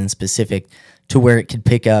detailed and specific to where it could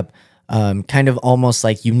pick up kind of almost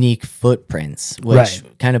like unique footprints, which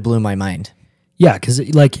kind of blew my mind. Yeah, because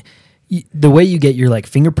like the way you get your like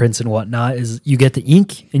fingerprints and whatnot is you get the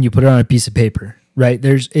ink and you put it on a piece of paper, right?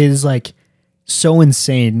 It is like so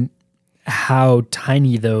insane how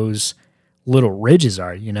tiny those little ridges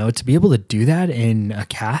are, to be able to do that in a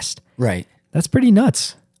cast. Right. That's pretty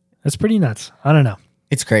nuts. I don't know.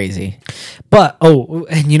 It's crazy. But, and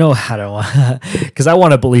I don't want, because I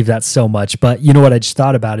want to believe that so much, but you know what I just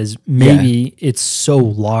thought about is maybe it's so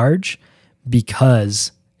large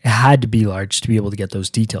because it had to be large to be able to get those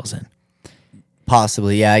details in.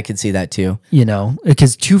 Possibly, yeah, I could see that too.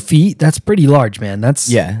 Because 2 feet, that's pretty large, man. That's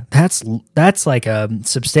like a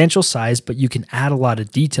substantial size, but you can add a lot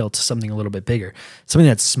of detail to something a little bit bigger. Something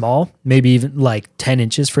that's small, maybe even like 10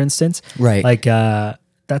 inches, for instance. Right. Like,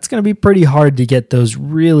 that's going to be pretty hard to get those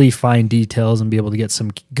really fine details and be able to get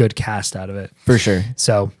some good cast out of it. For sure.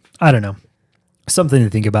 So, I don't know. Something to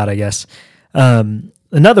think about, I guess.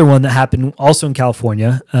 Another one that happened also in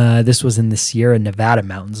California. This was in the Sierra Nevada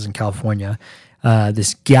mountains in California.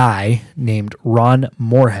 This guy named Ron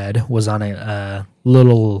Moorhead was on a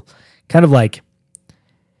little kind of like,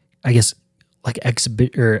 I guess, like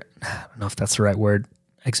exhibit, or I don't know if that's the right word,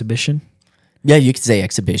 exhibition. Yeah, you could say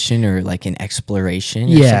exhibition or like an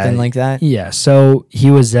exploration or something like that. Yeah. So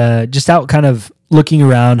he was just out kind of looking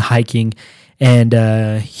around, hiking,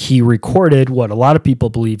 and he recorded what a lot of people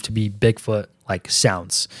believe to be Bigfoot like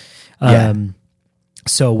sounds.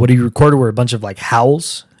 So what he recorded were a bunch of like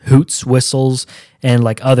howls, hoots, whistles, and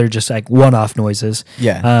like other just like one-off noises.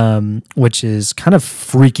 Yeah. Which is kind of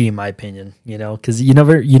freaky in my opinion, because you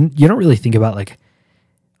don't really think about like,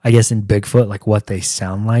 I guess in Bigfoot, like what they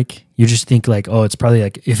sound like. You just think like, oh, it's probably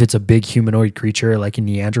like if it's a big humanoid creature, like a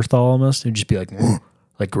Neanderthal almost, it'd just be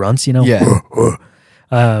like grunts, Yeah.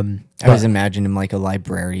 I was imagining him like a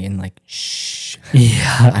librarian, like, shh.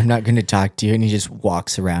 Yeah. I'm not going to talk to you. And he just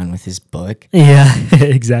walks around with his book. Yeah,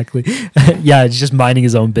 exactly. Yeah, he's just minding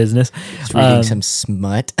his own business. Just reading some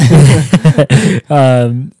smut.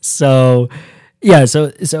 So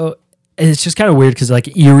it's just kind of weird because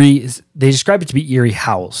like eerie, they describe it to be eerie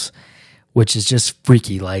howls, which is just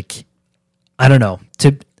freaky. Like, I don't know.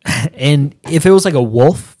 And if it was like a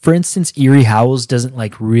wolf, for instance, eerie howls doesn't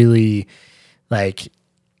like really like,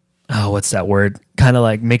 oh, what's that word? Kind of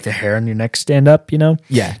like make the hair on your neck stand up,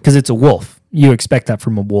 Yeah. Because it's a wolf. You expect that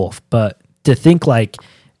from a wolf. But to think like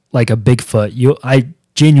a Bigfoot, I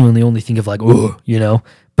genuinely only think of like, oh,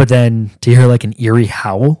 But then to hear like an eerie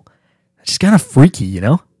howl, it's just kind of freaky,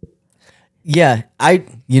 Yeah,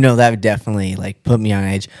 that would definitely like put me on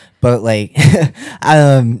edge. But like,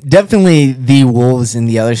 definitely the wolves and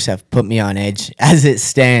the other stuff put me on edge as it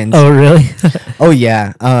stands. Oh, really? Oh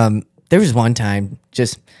yeah. There was one time,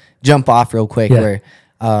 just jump off real quick, where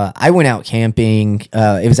I went out camping.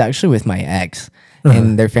 It was actually with my ex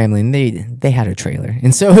and their family, and they had a trailer,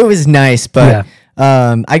 and so it was nice. But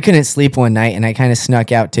I couldn't sleep one night, and I kind of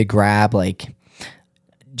snuck out to grab a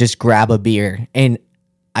beer, and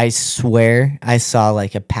I swear I saw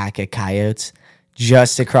like a pack of coyotes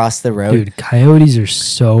just across the road. Dude, coyotes are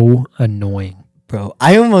so annoying. Bro,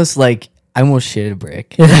 I almost shit a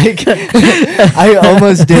brick. Like, I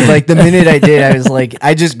almost did. Like, the minute I did, I was like,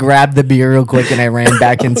 I just grabbed the beer real quick and I ran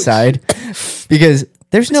back inside because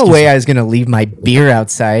there's no way I was gonna leave my beer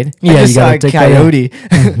outside. Yeah, I just you saw gotta a take coyote.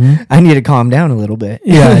 I need to calm down a little bit.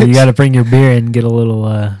 Yeah, you got to bring your beer and get a little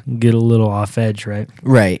off edge, right?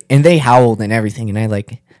 Right. And they howled and everything, and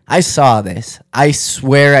I saw this. I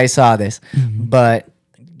swear I saw this, but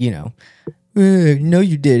no,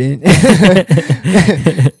 you didn't.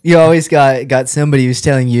 You always got somebody who's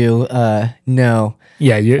telling you no.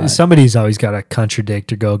 Yeah, somebody's always got to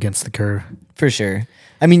contradict or go against the curve. For sure.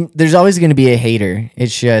 I mean, there's always going to be a hater.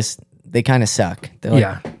 It's just they kind of suck. They're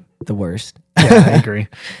like the worst. Yeah, I agree.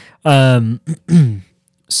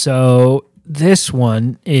 So this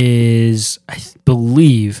one is, I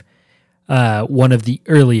believe, one of the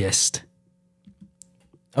earliest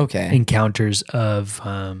encounters of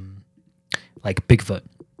like Bigfoot.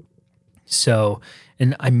 So,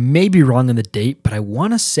 and I may be wrong on the date, but I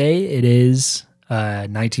want to say it is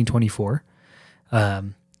 1924.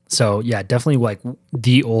 So yeah, definitely like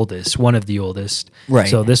the oldest, one of the oldest. Right.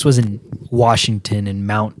 So this was in Washington in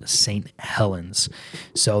Mount St. Helens.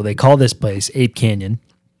 So they call this place Ape Canyon.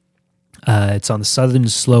 It's on the southern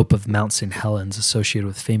slope of Mount St. Helens, associated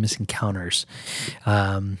with famous encounters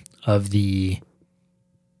of the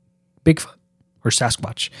Bigfoot or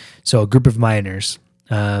Sasquatch. So a group of miners,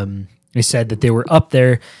 they said that they were up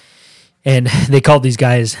there, and they called these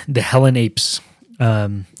guys the Helen Apes.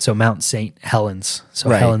 So Mount St. Helens,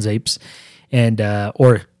 so Helen's Apes, and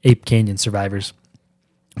or Ape Canyon survivors.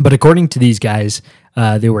 But according to these guys,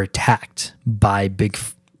 they were attacked by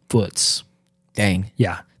Bigfoots. Dang.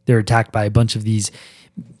 Yeah, they were attacked by a bunch of these.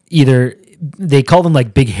 Either they called them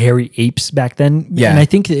like big hairy apes back then. Yeah, and I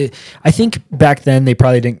think back then they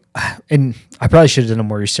probably didn't. And I probably should have done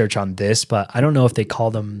more research on this, but I don't know if they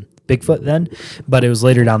called them Bigfoot then. But it was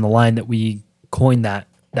later down the line that we coined that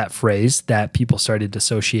phrase, that people started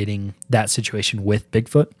associating that situation with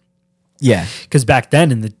Bigfoot. Yeah. Because back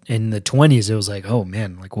then in the 20s, it was like, oh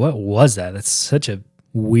man, like what was that? That's such a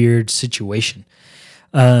weird situation.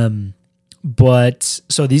 But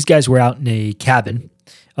so these guys were out in a cabin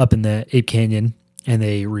up in the Ape Canyon, and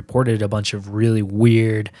they reported a bunch of really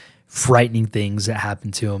weird, frightening things that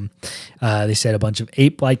happened to them. They said a bunch of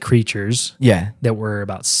ape-like creatures that were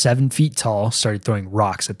about 7 feet tall started throwing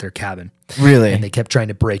rocks at their cabin. Really? And they kept trying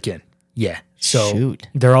to break in. Yeah. So Shoot.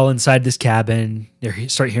 They're all inside this cabin. They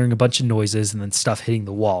start hearing a bunch of noises and then stuff hitting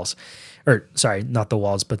the walls. Or, sorry, not the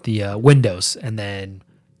walls, but the windows. And then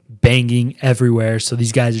banging everywhere. So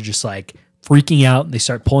these guys are just like freaking out. And they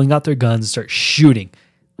start pulling out their guns and start shooting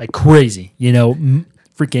like crazy.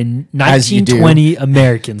 Freaking 1920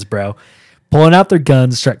 Americans, bro. Pulling out their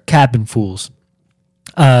guns, start capping fools.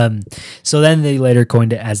 So then they later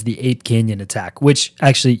coined it as the Ape Canyon attack, which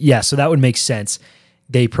actually, yeah, so that would make sense.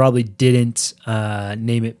 They probably didn't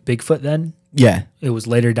name it Bigfoot then. Yeah. It was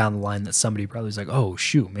later down the line that somebody probably was like, oh,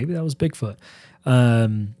 shoot, maybe that was Bigfoot.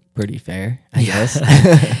 Pretty fair, I guess.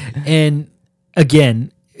 And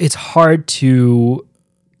again, it's hard to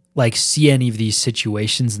like see any of these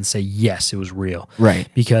situations and say, yes, it was real. Right.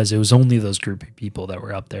 Because it was only those group of people that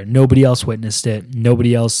were up there. Nobody else witnessed it.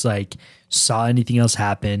 Nobody else like saw anything else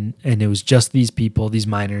happen. And it was just these people, these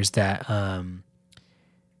miners that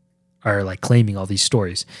are like claiming all these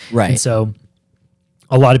stories. Right. And so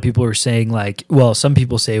a lot of people are saying like, well, some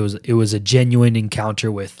people say it was a genuine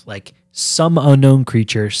encounter with like some unknown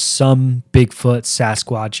creature, some Bigfoot,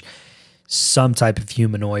 Sasquatch, some type of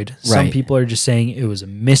humanoid. Some Right. people are just saying it was a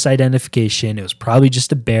misidentification. It was probably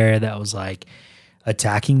just a bear that was like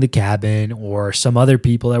attacking the cabin, or some other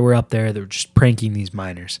people that were up there that were just pranking these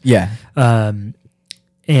miners. Yeah.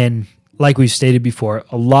 And like we've stated before,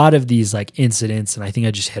 a lot of these like incidents, and I think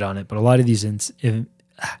I just hit on it, but a lot of these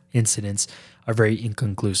incidents are very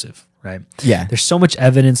inconclusive, right? Yeah. There's so much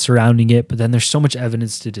evidence surrounding it, but then there's so much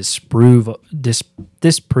evidence to disprove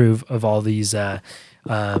of all these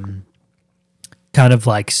kind of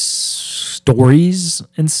like stories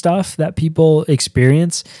and stuff that people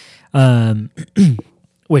experience,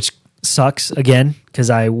 which sucks again, because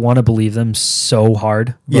I want to believe them so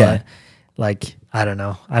hard. But like, I don't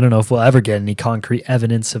know if we'll ever get any concrete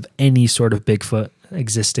evidence of any sort of Bigfoot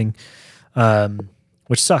existing,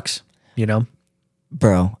 which sucks,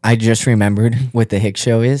 Bro, I just remembered what the Hick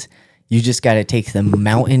show is. You just got to take the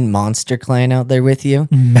Mountain Monster Clan out there with you.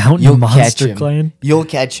 Mountain Monster Clan? You'll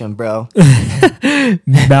catch them, bro.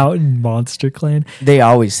 Mountain Monster Clan? They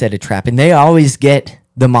always set a trap, and they always get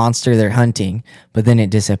the monster they're hunting, but then it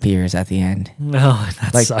disappears at the end. Oh,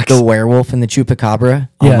 that like sucks. the werewolf and the chupacabra.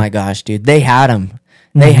 Yeah. Oh my gosh, dude. They had them.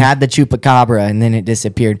 They had the chupacabra, and then it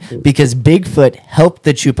disappeared because Bigfoot helped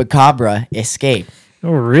the chupacabra escape.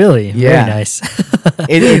 Oh, really? Yeah. Very nice.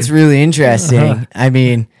 It's really interesting. I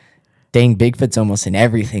mean, dang, Bigfoot's almost in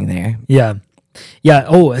everything there. Yeah. Yeah.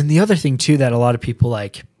 Oh, and the other thing too that a lot of people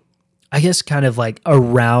like, I guess kind of like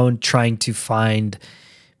around trying to find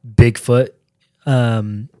Bigfoot,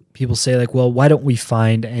 people say like, well, why don't we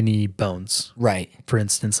find any bones? Right. For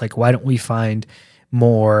instance, like why don't we find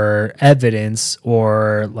more evidence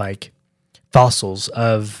or like fossils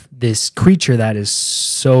of this creature that is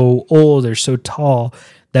so old or so tall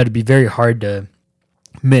that it'd be very hard to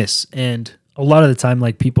miss. And a lot of the time,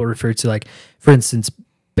 like people refer to like, for instance,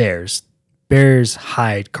 bears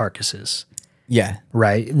hide carcasses. Yeah.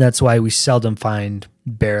 Right. And that's why we seldom find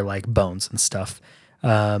bear like bones and stuff.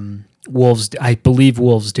 Wolves, I believe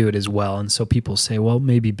wolves do it as well. And so people say, well,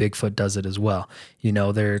 maybe Bigfoot does it as well. You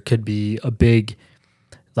know, there could be a big,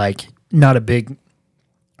 like not a big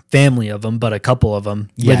family of them, but a couple of them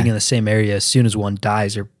living in the same area. As soon as one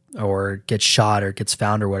dies or gets shot or gets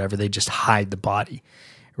found or whatever, they just hide the body,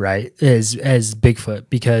 right? As Bigfoot,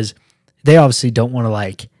 because they obviously don't want to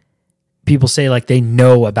like, people say like they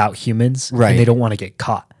know about humans right. and they don't want to get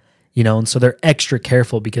caught, you know? And so they're extra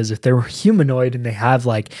careful because if they're humanoid and they have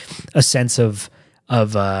like a sense of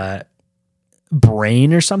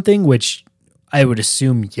brain or something, which I would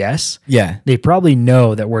assume yes. Yeah. They probably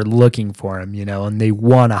know that we're looking for them, you know, and they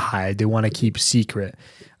want to hide. They want to keep secret,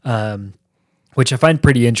 which I find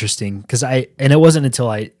pretty interesting because it wasn't until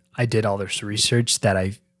I did all this research that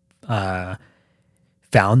I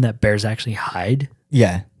found that bears actually hide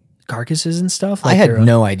carcasses and stuff. Like I had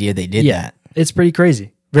no idea they did that. It's pretty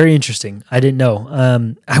crazy. Very interesting. I didn't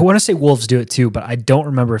know. I want to say wolves do it too, but I don't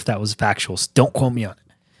remember if that was factual. So don't quote me on it.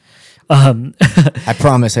 I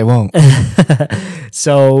promise I won't.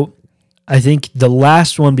 So I think the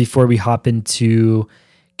last one before we hop into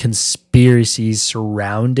conspiracies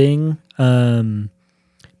surrounding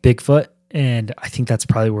Bigfoot, and I think that's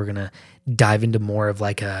probably we're going to dive into more of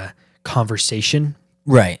like a conversation.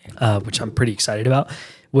 Right. Which I'm pretty excited about,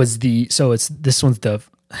 was this one's the,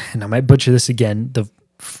 and I might butcher this again, the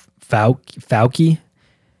Fouke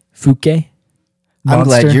I'm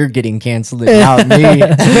monster. glad you're getting canceled and not me.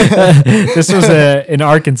 This was in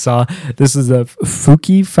Arkansas. This is a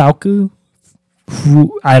Fouke.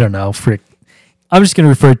 I don't know. Frick. I'm just going to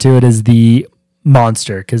refer to it as the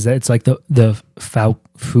monster because it's like the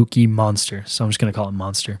Fouke monster. So I'm just going to call it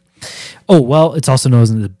monster. Oh, well, it's also known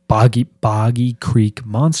as the Boggy Creek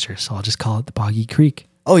monster. So I'll just call it the Boggy Creek.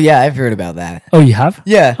 Oh, yeah, I've heard about that. Oh, you have?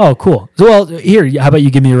 Yeah. Oh, cool. So, well, here, how about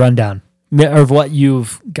you give me a rundown of what you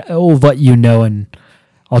know, and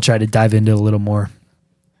I'll try to dive into a little more.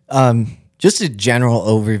 Just a general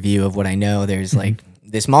overview of what I know. There's like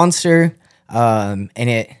this monster, and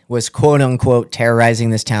it was quote unquote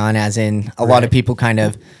terrorizing this town, as in a lot of people kind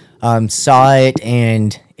of saw it,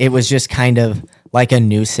 and it was just kind of like a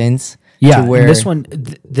nuisance. Yeah, to where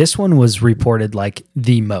this one was reported like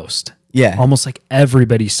the most. Yeah, almost like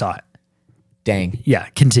everybody saw it. Dang. Yeah,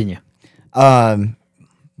 continue.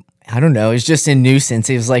 I don't know. It's just a nuisance.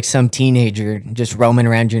 It was like some teenager just roaming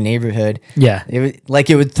around your neighborhood. Yeah.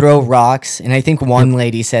 It would throw rocks. And I think one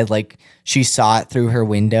lady said like she saw it through her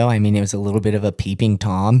window. I mean, it was a little bit of a peeping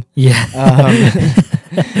Tom. Yeah.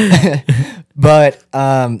 But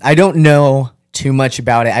I don't know too much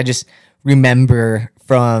about it. I just remember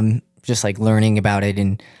from just like learning about it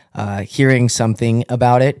and hearing something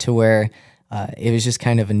about it to where it was just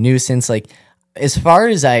kind of a nuisance. Like as far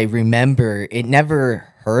as I remember, it never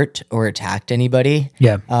hurt or attacked anybody.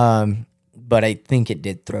 Yeah. But I think it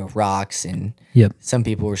did throw rocks, and some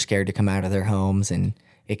people were scared to come out of their homes, and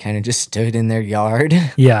it kind of just stood in their yard.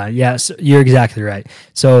 Yeah. So you're exactly right.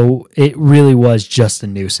 So it really was just a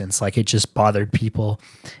nuisance. Like it just bothered people.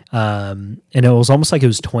 And it was almost like it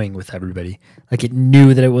was toying with everybody. Like it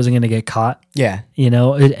knew that it wasn't going to get caught. Yeah. You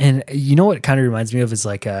know, and you know what it kind of reminds me of is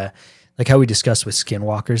like how we discussed with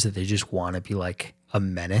skinwalkers, that they just want to be like a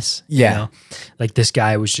menace. Yeah. You know? Like this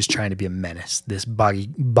guy was just trying to be a menace, this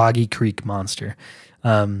Boggy Creek monster.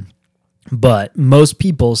 But most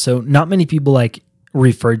people, so not many people like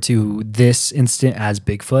referred to this incident as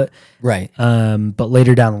Bigfoot. Right. But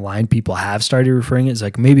later down the line, people have started referring it as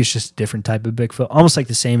like, maybe it's just a different type of Bigfoot, almost like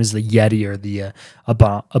the same as the Yeti or the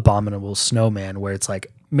abominable snowman, where it's like,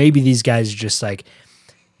 maybe these guys are just like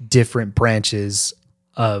different branches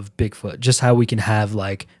of Bigfoot, just how we can have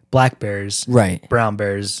like black bears, Right. brown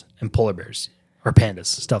bears, and polar bears or pandas,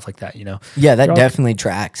 stuff like that, you know? Yeah, that They're all- definitely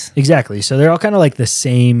tracks. Exactly. So they're all kind of like the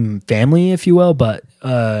same family, if you will, but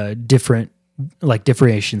different, like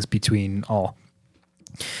differentiations between all.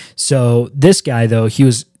 So this guy, though, he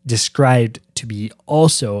was described to be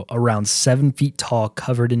also around 7 feet tall,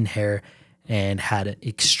 covered in hair, and had an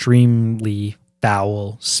extremely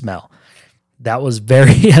foul smell. That was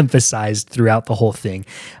very emphasized throughout the whole thing.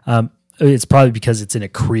 It's probably because it's in a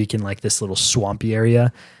creek in like this little swampy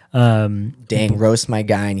area. Dang, roast my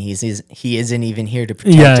guy, and he isn't even here to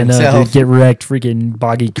protect Yeah, himself. no, dude, get wrecked, freaking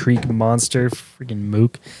Boggy Creek monster, freaking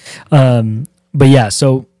mook. But yeah,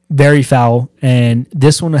 so very foul, and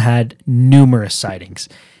this one had numerous sightings.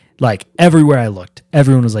 Like everywhere I looked,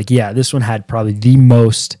 everyone was like, "Yeah, this one had probably the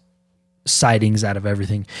most sightings out of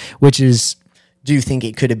everything." Which is, Do you think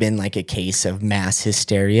it could have been like a case of mass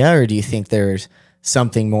hysteria, or do you think there's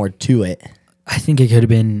something more to it? I think it could have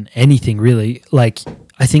been anything really. Like,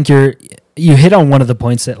 I think you hit on one of the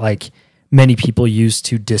points that like many people use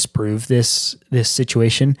to disprove this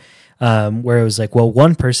situation, where it was like, well,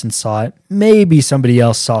 one person saw it, maybe somebody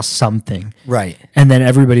else saw something, Right. and then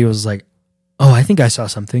everybody was like, "Oh, I think I saw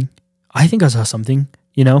something. I think I saw something."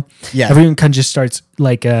 You know, Yeah. Everyone kind of just starts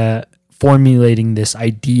like formulating this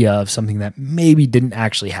idea of something that maybe didn't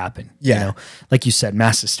actually happen. Yeah. You know, like you said,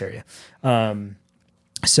 mass hysteria.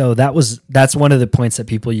 So that's one of the points that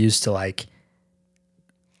people use to like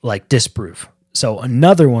disprove. So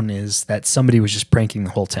another one is that somebody was just pranking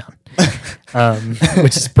the whole town,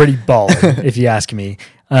 which is pretty baller if you ask me.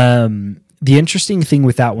 The interesting thing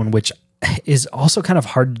with that one, which is also kind of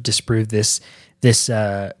hard to disprove this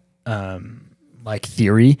like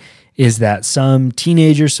theory, is that some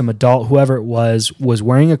teenager, some adult, whoever it was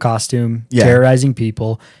wearing a costume, terrorizing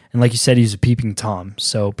people. And like you said, he was a peeping Tom.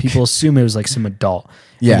 So people assume it was like some adult.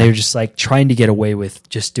 Yeah. And they were just like trying to get away with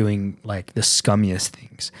just doing like the scummiest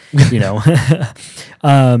things, you know?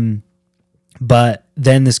 But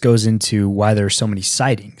then this goes into why there are so many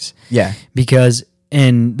sightings. Yeah. Because,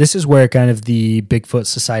 and this is where kind of the Bigfoot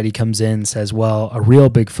Society comes in and says, well, a real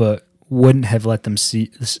Bigfoot wouldn't have let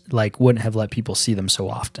people see them so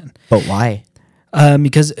often. But why?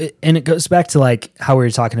 Because, and it goes back to like how we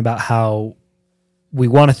were talking about how we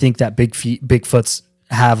want to think that Bigfoots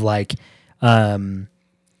have like some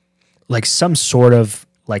sort of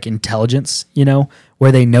like intelligence, you know,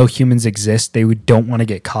 where they know humans exist. They don't want to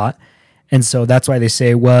get caught. And so that's why they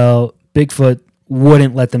say, well, Bigfoot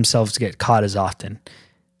wouldn't let themselves get caught as often.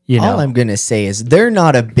 You know? All I'm going to say is they're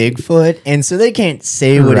not a Bigfoot, and so they can't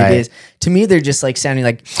say what Right. it is. To me, they're just like sounding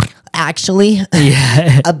like, actually,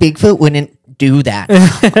 Yeah. a Bigfoot wouldn't do that.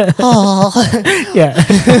 Oh. Yeah,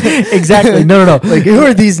 exactly. No. Like, who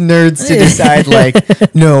are these nerds to decide, like,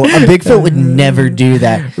 no, a Bigfoot would never do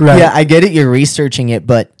that. Right. Yeah, I get it. You're researching it,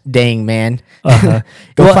 but dang, man. Uh-huh.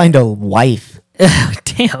 Go Well- find a wife.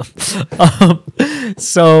 Damn.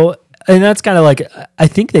 So, and that's kind of like, I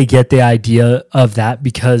think they get the idea of that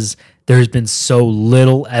because there's been so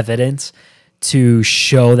little evidence to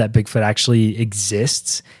show that Bigfoot actually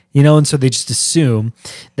exists, you know? And so they just assume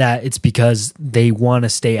that it's because they want to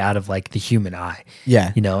stay out of like the human eye,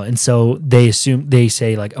 Yeah. you know? And so they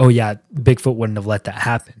say like, oh yeah, Bigfoot wouldn't have let that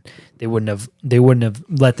happen. They wouldn't have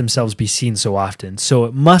let themselves be seen so often. So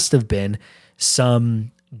it must have been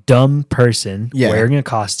some dumb person wearing a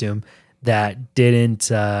costume that didn't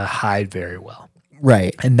hide very well.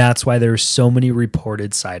 Right. And that's why there are so many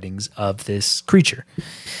reported sightings of this creature.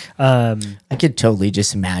 I could totally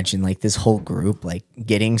just imagine like this whole group like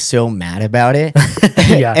getting so mad about it.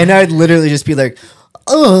 Yeah. And I'd literally just be like,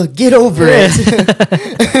 oh, get over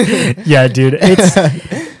it. Yeah, dude.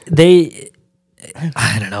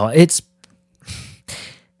 I don't know. It's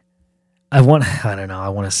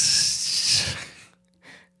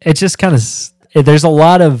just kind of, there's a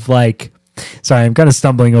lot of like, sorry, I'm kind of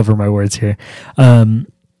stumbling over my words here.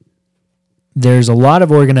 There's a lot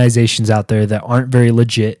of organizations out there that aren't very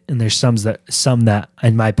legit, and there's some that,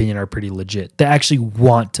 in my opinion, are pretty legit. That actually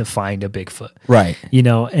want to find a Bigfoot, Right. you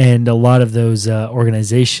know. And a lot of those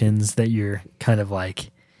organizations that you're kind of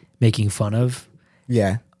like making fun of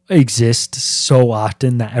Yeah. exist so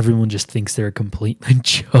often that everyone just thinks they're a complete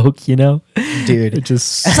joke, you know. Dude. It just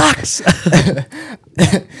sucks.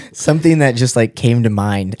 Something that just like came to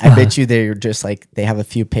mind. I bet you they're just like, they have a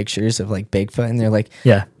few pictures of like Bigfoot and they're like,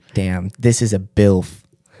 Yeah. damn, this is a bilf.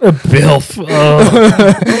 A bilf.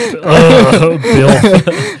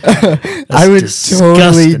 Bilf. I would disgusting.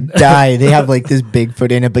 totally die. They have like this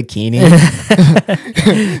Bigfoot in a bikini.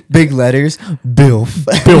 Big letters, bilf.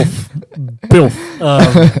 Bilf.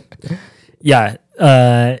 Yeah.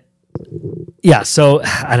 yeah, so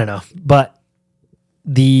I don't know, but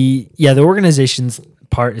the organization's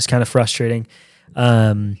part is kind of frustrating.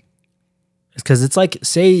 Because it's like,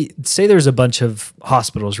 say there's a bunch of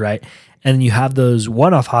hospitals, right? And you have those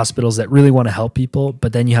one-off hospitals that really want to help people,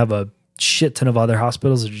 but then you have a shit ton of other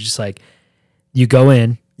hospitals that are just like, you go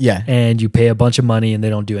in and you pay a bunch of money and they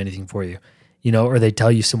don't do anything for you, or they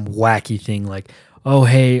tell you some wacky thing like, oh,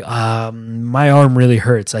 hey, my arm really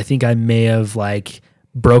hurts. I think I may have like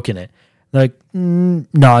broken it. Like,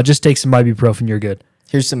 no, just take some ibuprofen. You're good.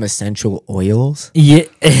 Here's some essential oils. Yeah,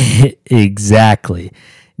 exactly.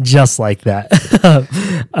 Just like that.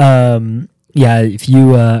 If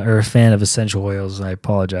you are a fan of essential oils, I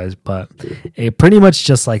apologize, but pretty much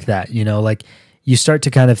just like that, like you start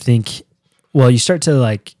to kind of think, you start to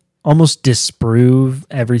like almost disprove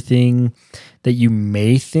everything that you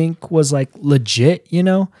may think was like legit,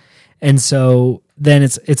 And so then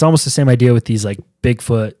it's almost the same idea with these like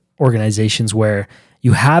Bigfoot organizations where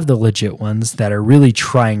you have the legit ones that are really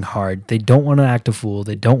trying hard. They don't want to act a fool.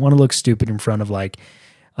 They don't want to look stupid in front of like,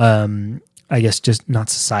 I guess just not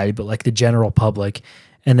society, but like the general public.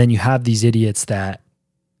 And then you have these idiots that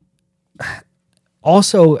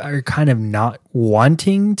also are kind of not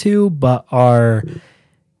wanting to, but are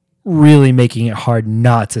really making it hard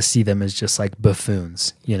not to see them as just like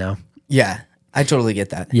buffoons, Yeah, I totally get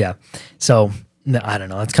that. Yeah. So I don't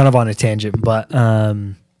know. It's kind of on a tangent, but,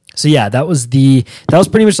 so yeah, that was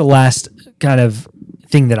pretty much the last kind of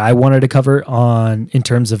thing that I wanted to cover in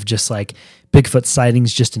terms of just like Bigfoot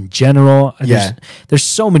sightings just in general. Yeah. There's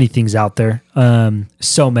so many things out there.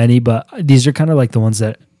 So many, but these are kind of like the ones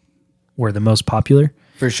that were the most popular.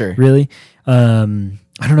 For sure. Really. I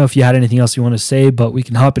don't know if you had anything else you want to say, but we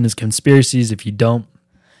can hop into conspiracies if you don't.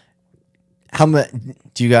 How much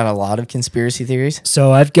do you got? A lot of conspiracy theories?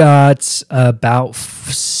 So I've got about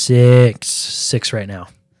six right now.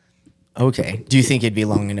 Okay. Do you think it'd be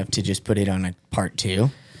long enough to just put it on a part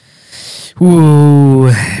 2? Ooh,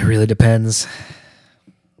 it really depends.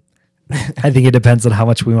 I think it depends on how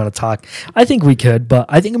much we want to talk. I think we could, but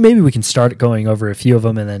I think maybe we can start going over a few of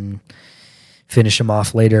them and then finish them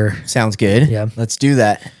off later. Sounds good. Yeah. Let's do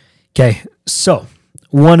that. Okay. So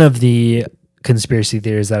one of the conspiracy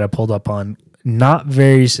theories that I pulled up on, not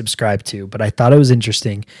very subscribed to, but I thought it was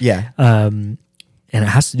interesting. Yeah. And it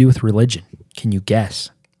has to do with religion. Can you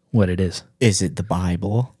guess what it is? Is it the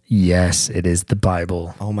Bible? Yes, it is the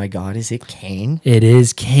Bible. Oh my God, is it Cain? It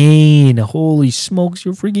is Cain. Holy smokes,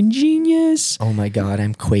 you're freaking genius. Oh my God,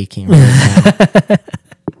 I'm quaking right now.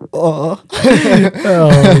 Oh,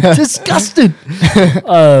 disgusted.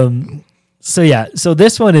 So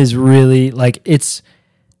this one is really like, it's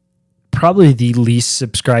probably the least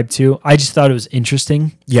subscribed to. I just thought it was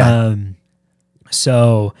interesting. Yeah.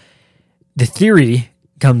 So the theory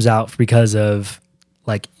comes out because of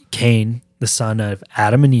like Cain, the son of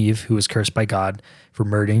Adam and Eve, who was cursed by God for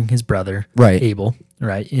murdering his brother, right, Abel,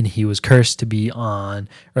 right? And he was cursed to be on,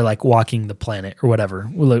 or like walking the planet or whatever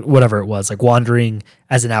it was, like wandering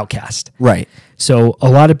as an outcast. Right. So a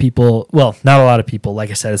lot of people, well, not a lot of people, like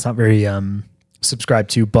I said, it's not very subscribed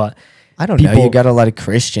to, but I don't know. You got a lot of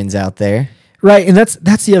Christians out there. Right. And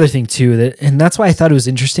that's the other thing too, and that's why I thought it was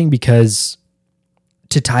interesting, because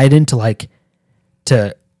to tie it into like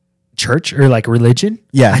to church or like religion,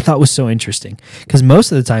 I thought was so interesting, because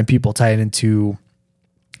most of the time people tie it into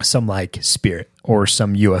some like spirit or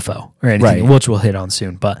some UFO or anything, which we'll hit on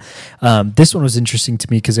soon. But this one was interesting to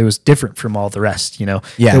me because it was different from all the rest.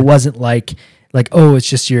 It wasn't like, oh, it's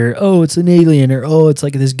just it's an alien, or oh, it's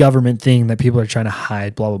like this government thing that people are trying to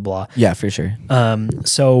hide, blah blah blah. Yeah, for sure.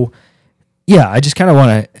 So yeah, I just kind of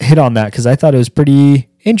want to hit on that because I thought it was pretty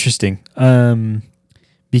interesting.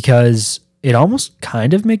 Because it almost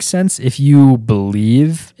kind of makes sense if you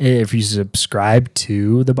subscribe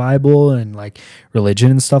to the Bible and like religion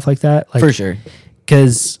and stuff like that. Like, for sure.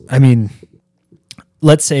 Because, I mean,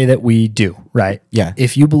 let's say that we do, right? Yeah.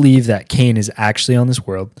 If you believe that Cain is actually on this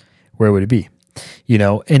world, where would it be?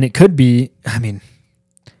 And it could be, I mean,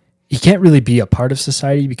 he can't really be a part of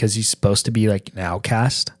society because he's supposed to be like an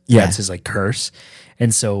outcast. Yeah. That's his like curse.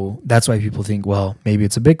 And so that's why people think, well, maybe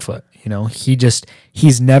it's a Bigfoot.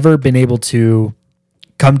 He's never been able to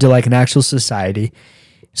come to like an actual society.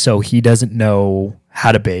 So he doesn't know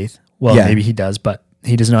how to bathe. Well, maybe he does, but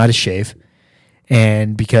he doesn't know how to shave.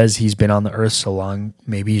 And because he's been on the earth so long,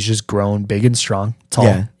 maybe he's just grown big and strong,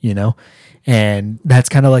 tall, and that's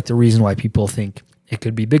kind of like the reason why people think it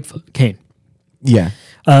could be Bigfoot, Cain. Yeah.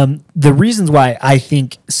 The reasons why I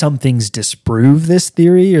think some things disprove this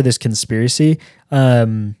theory or this conspiracy,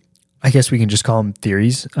 I guess we can just call them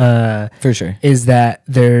theories. For sure. Is that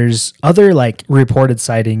there's other like reported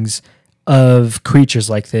sightings of creatures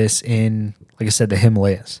like this in like I said, the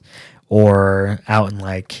Himalayas, or out in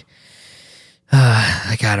like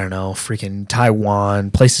I don't know, freaking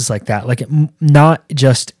Taiwan, places like that. Like not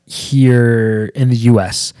just here in the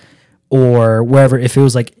U.S. or wherever. If it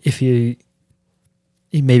was like, if you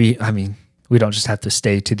maybe, I mean, we don't just have to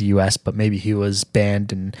stay to the U.S., but maybe he was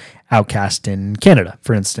banned and outcast in Canada,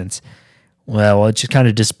 for instance. Well, it just kind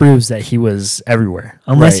of disproves that he was everywhere.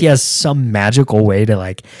 Unless he has some magical way to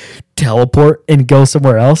like teleport and go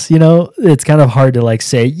somewhere else, it's kind of hard to like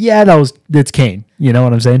say, yeah, it's Cain. You know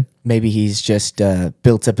what I'm saying? Maybe he's just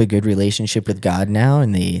built up a good relationship with God now,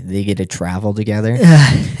 and they get to travel together.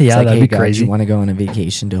 Yeah, like, that'd be crazy. You want to go on a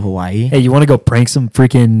vacation to Hawaii? Hey, you want to go prank some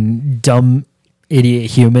freaking dumb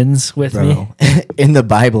idiot humans with me? In the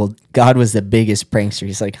Bible, God was the biggest prankster.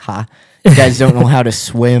 He's like, you guys don't know how to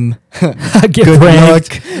swim. Get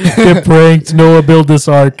pranked. Get pranked. Noah, build this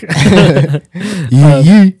ark. God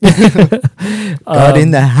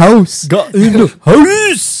in the house. God in the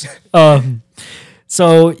house.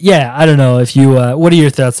 So yeah, I don't know if you. What are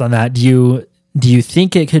your thoughts on that? Do you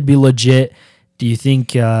think it could be legit? Do you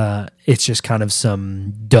think it's just kind of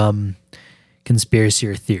some dumb conspiracy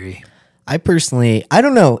or theory? I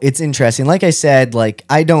don't know. It's interesting. Like I said, like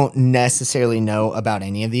I don't necessarily know about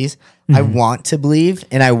any of these. Mm-hmm. I want to believe,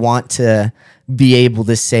 and I want to be able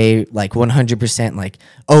to say like 100% like,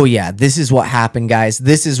 oh yeah, this is what happened, guys.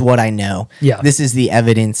 This is what I know. Yeah. This is the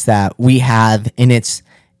evidence that we have, and it's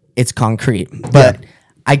concrete. But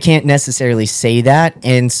I can't necessarily say that.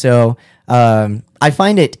 And so I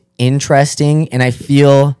find it interesting, and I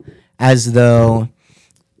feel as though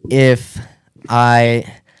if I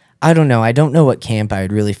don't know. I don't know what camp I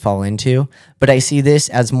would really fall into, but I see this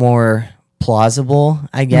as more plausible,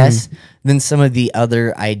 I guess, than some of the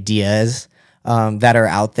other ideas that are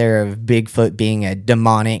out there of Bigfoot being a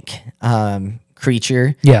demonic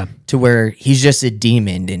creature. Yeah. To where he's just a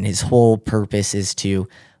demon, and his whole purpose is to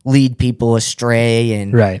lead people astray,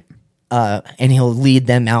 and and he'll lead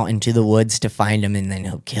them out into the woods to find them, and then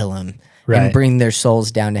he'll kill them and bring their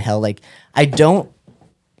souls down to hell. Like I don't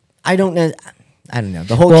know. I don't know.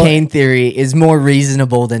 The whole Cain theory is more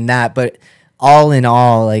reasonable than that, but all in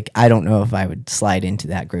all, like I don't know if I would slide into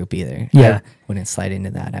that group either. Yeah, I wouldn't slide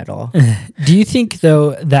into that at all. Do you think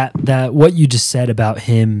though that what you just said about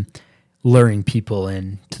him luring people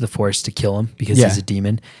into the forest to kill him because he's a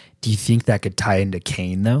demon? Do you think that could tie into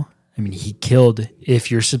Cain though? I mean, he killed.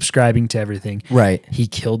 If you're subscribing to everything, right? He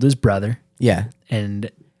killed his brother. Yeah,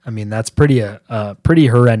 and I mean that's pretty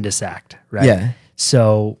horrendous act, right? Yeah.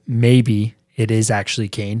 So maybe it is actually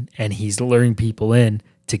Cain, and he's luring people in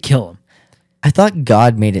to kill him. I thought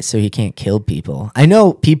God made it so he can't kill people. I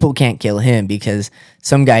know people can't kill him because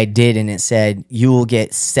some guy did, and it said you will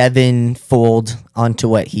get 7-fold onto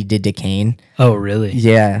what he did to Cain. Oh, really?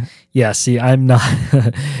 Yeah. Yeah, see, I'm not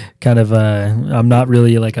I'm not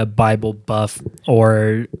really like a Bible buff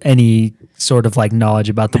or any sort of like knowledge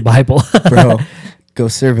about the Bible. Bro, go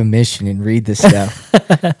serve a mission and read this stuff.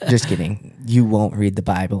 Just kidding. You won't read the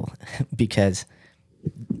Bible because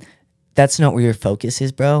that's not where your focus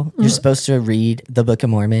is, bro. You're supposed to read the Book of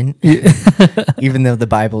Mormon, even though the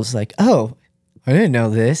Bible's like, oh, I didn't know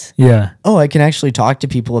this. Yeah. Oh, I can actually talk to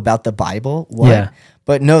people about the Bible. What? Yeah.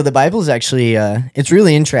 But no, the Bible's actually, it's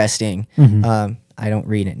really interesting. Mm-hmm. I don't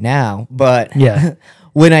read it now, but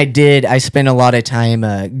when I did, I spent a lot of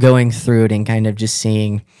time going through it and kind of just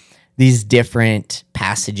seeing these different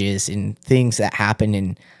passages and things that happen.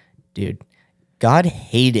 And dude, God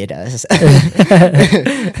hated us.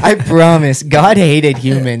 I promise. God hated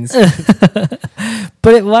humans.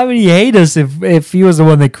 But why would he hate us if he was the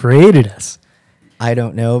one that created us? I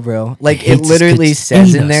don't know, bro. Like it literally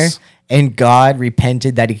says in there, and God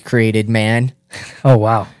repented that he created man. Oh,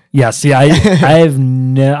 wow. Yeah, see, I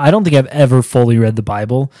don't think I've ever fully read the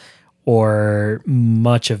Bible or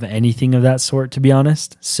much of anything of that sort, to be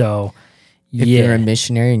honest. So, if you're a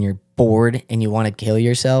missionary and you're bored and you want to kill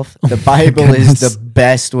yourself, the Bible is the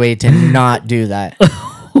best way to not do that.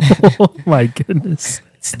 Oh my goodness.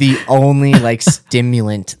 It's the only like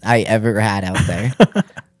stimulant I ever had out there.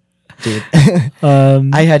 Dude.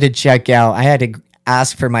 I had to check out. I had to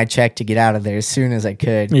ask for my check to get out of there as soon as I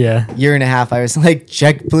could. Yeah. Year and a half, I was like,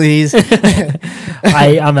 check please.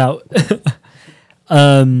 I'm out.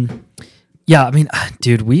 Yeah, I mean,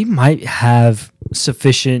 dude, we might have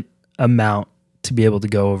sufficient amount to be able to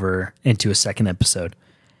go over into a second episode.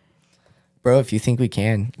 Bro, if you think we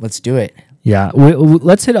can, let's do it. Yeah,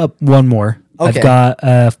 let's hit up one more. Okay. I've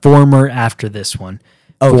got 4 more after this one.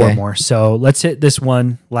 Okay. 4 more. So let's hit this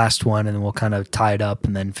one, last one, and then we'll kind of tie it up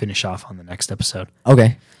and then finish off on the next episode.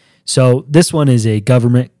 Okay. So this one is a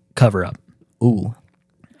government cover-up. Ooh.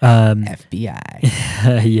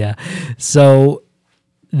 FBI. Yeah. So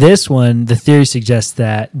this one, the theory suggests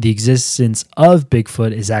that the existence of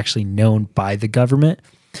Bigfoot is actually known by the government,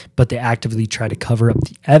 but they actively try to cover up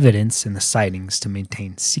the evidence in the sightings to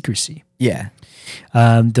maintain secrecy. Yeah.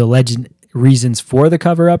 The alleged reasons for the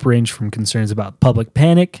cover-up range from concerns about public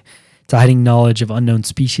panic to hiding knowledge of unknown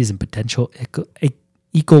species and potential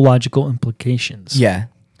ecological implications. Yeah.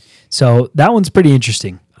 So that one's pretty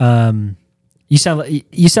interesting. You sound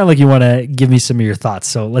like you want to give me some of your thoughts.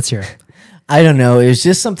 So let's hear it. I don't know. It was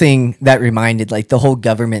just something that reminded, like, the whole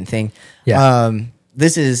government thing. Yeah.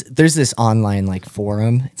 There's this online like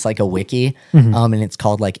forum. It's like a wiki, and it's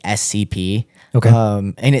called like SCP. Okay.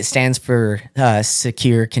 And it stands for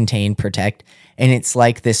Secure, Contain, Protect. And it's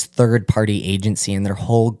like this third party agency, and their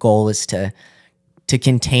whole goal is to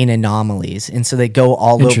contain anomalies. And so they go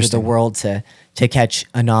all over the world to catch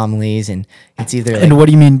anomalies. And it's either like, and what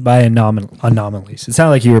do you mean by anomalies? It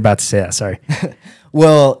sounded like you were about to say that. Sorry.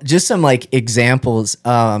 well, just some like examples.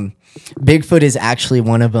 Bigfoot is actually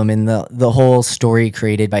one of them, and the whole story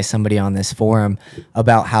created by somebody on this forum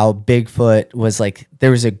about how Bigfoot was like,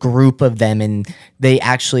 there was a group of them and they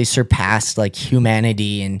actually surpassed like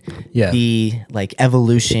humanity and the like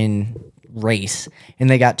evolution race, and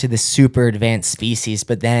they got to this super advanced species.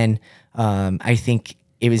 But then I think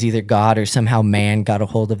it was either God or somehow man got a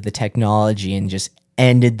hold of the technology and just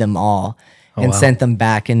ended them all and sent them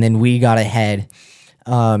back, and then we got ahead.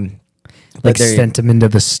 Like sent them into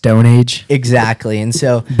the Stone Age. Exactly. And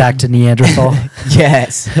so back to Neanderthal.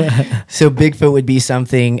 Yes. So Bigfoot would be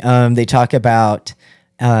something, they talk about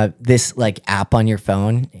this like app on your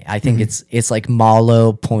phone. I think it's like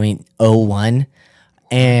Malo.01,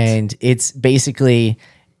 and it's basically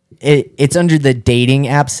it's under the dating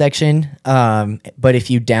app section. But if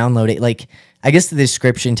you download it, like, I guess the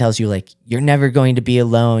description tells you like, you're never going to be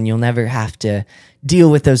alone. You'll never have to deal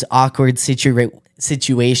with those awkward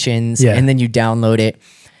situations. And then you download it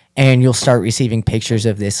and you'll start receiving pictures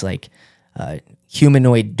of this like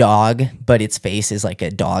humanoid dog, but its face is like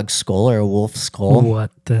a dog skull or a wolf skull.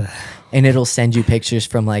 What the? And it'll send you pictures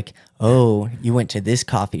from like, oh, you went to this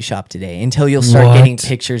coffee shop today, until you'll start getting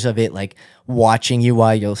pictures of it like watching you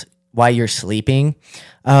while you're sleeping.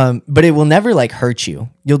 But it will never like hurt you.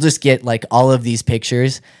 You'll just get like all of these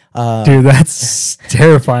pictures. Dude, that's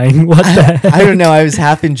terrifying. What the heck? I don't know. I was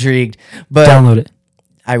half intrigued, but download it.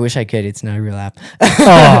 I wish I could. It's not a real app.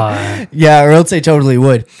 Yeah, or else I totally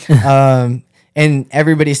would. And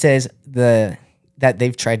everybody says that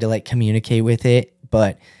they've tried to like communicate with it,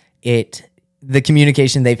 but the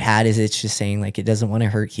communication they've had is it's just saying like it doesn't want to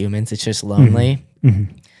hurt humans. It's just lonely.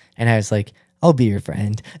 And I was like, I'll be your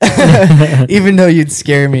friend, even though you'd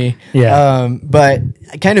scare me. Yeah. But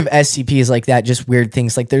kind of SCP is like that, just weird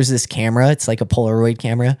things. Like there's this camera, it's like a Polaroid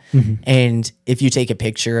camera. And if you take a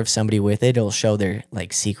picture of somebody with it, it'll show their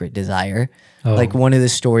like secret desire. Like one of the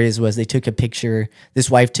stories was this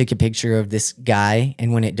wife took a picture of this guy,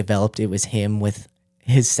 and when it developed, it was him with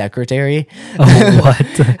his secretary. Oh, what?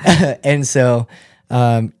 And so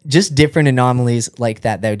just different anomalies like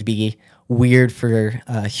that would be weird for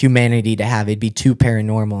humanity to have. It'd be too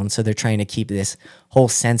paranormal, and so they're trying to keep this whole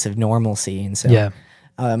sense of normalcy. And so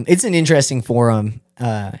it's an interesting forum.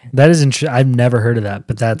 That is interesting. I've never heard of that,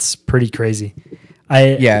 but that's pretty crazy.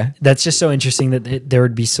 That's just so interesting that there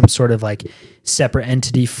would be some sort of like separate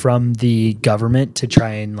entity from the government to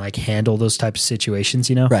try and like handle those types of situations,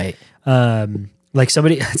 you know? Right. Like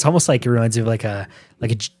somebody, it's almost like it reminds me of like a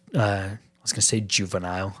I was gonna say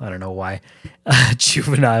juvenile. I don't know why.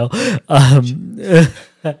 Juvenile. What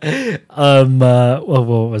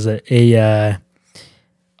was it?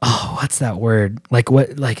 What's that word? Like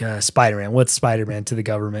what? Like Spider-Man. What's Spider-Man to the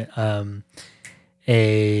government?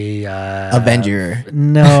 Avenger.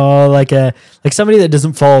 No, like somebody that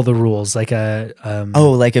doesn't follow the rules, like a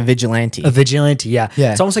like a vigilante. A vigilante, yeah.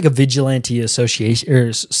 It's almost like a vigilante association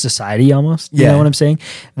or society, almost. You know what I'm saying?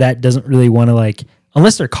 That doesn't really want to like,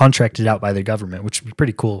 unless they're contracted out by the government, which would be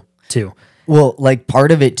pretty cool too. Well, like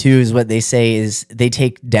part of it too is what they say is they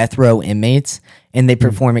take death row inmates and they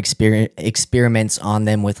perform experiments on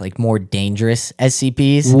them with like more dangerous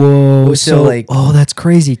SCPs. Whoa! So like, that's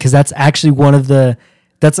crazy, because that's actually one of the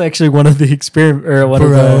experiment or one of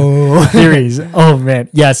the theories. Oh man,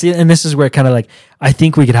 yeah. See, and this is where kind of like I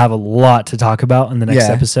think we could have a lot to talk about in the next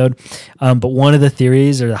episode. But one of the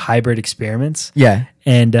theories are the hybrid experiments. Yeah.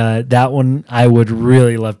 And that one I would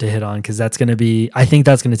really love to hit on, because that's going to be, I think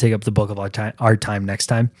that's going to take up the bulk of our time next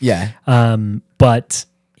time. Yeah. But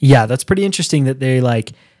yeah, that's pretty interesting that they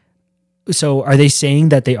like, so are they saying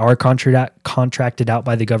that they are contracted out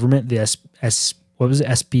by the government? The what was it?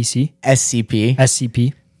 SBC? SCP.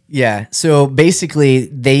 SCP. Yeah. So basically,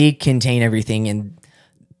 they contain everything, and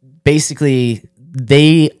basically,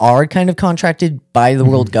 they are kind of contracted by the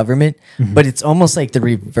world government, but it's almost like the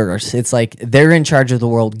reverse. It's like they're in charge of the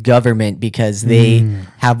world government because they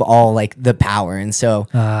have all like the power, and so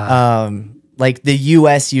like the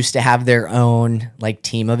U.S. used to have their own like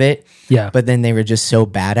team of it, but then they were just so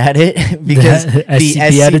bad at it because the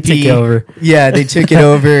SCP had to take over. Yeah, they took it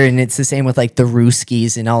over, and it's the same with like the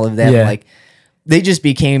Ruskies and all of them. Yeah. Like they just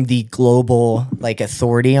became the global like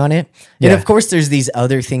authority on it. And of course there's these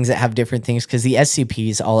other things that have different things, because the SCP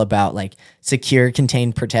is all about like secure,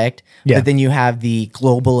 contain, protect. But then you have the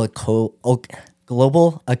global occult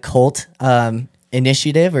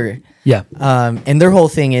initiative, or and their whole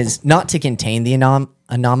thing is not to contain the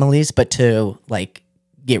anomalies, but to like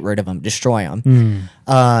get rid of them, destroy them.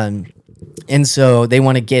 And so they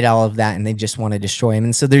want to get all of that, and they just want to destroy them.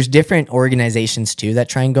 And so there's different organizations too that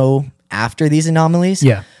try and go after these anomalies.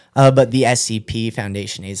 But the SCP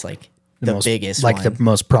Foundation is like the biggest, like one. the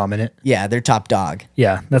most prominent. Yeah, they're top dog.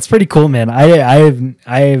 Yeah, that's pretty cool, man. I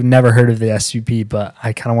have never heard of the SCP, but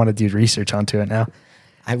I kind of want to do research onto it now.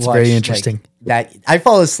 It's very interesting. Like, that I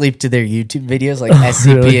fall asleep to their YouTube videos, like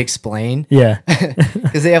SCP really? Explain. Yeah,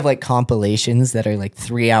 because they have like compilations that are like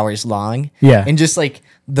 3 hours long. Yeah, and just like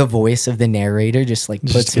the voice of the narrator just like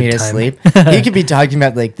puts me to time. sleep. He could be talking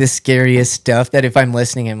about like the scariest stuff that if I'm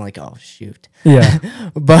listening, I'm like, oh shoot. Yeah,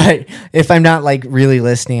 but if I'm not like really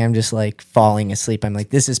listening, I'm just like falling asleep. I'm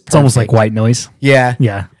like, this is perfect. It's almost like white noise. Yeah,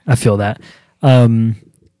 I feel that.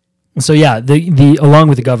 So yeah, the along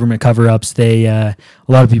with the government cover-ups, a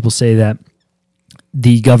lot of people say that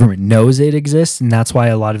the government knows it exists, and that's why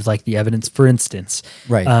a lot of like the evidence, for instance,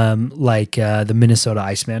 right, like the Minnesota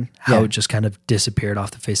Iceman, how it just kind of disappeared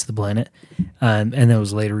off the face of the planet, and then it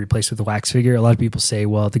was later replaced with a wax figure. A lot of people say,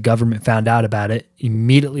 well, the government found out about it,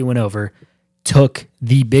 immediately went over, took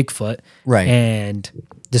the Bigfoot, right, and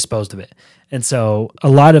disposed of it. And so a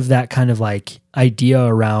lot of that kind of like idea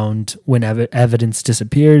around when evidence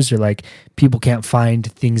disappears, or like people can't find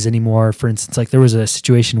things anymore. For instance, like there was a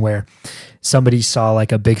situation where somebody saw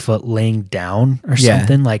like a Bigfoot laying down or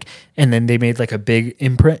something, like, and then they made like a big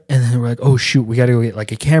imprint, and then they were like, oh shoot, we got to go get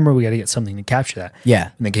like a camera. We got to get something to capture that.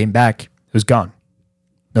 Yeah. And they came back, it was gone.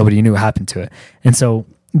 Nobody knew what happened to it. And so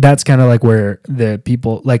that's kind of like where the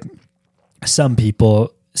people, like some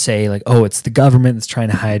people say like, oh, it's the government that's trying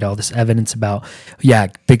to hide all this evidence about,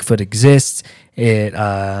 Bigfoot exists.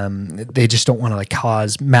 They just don't want to like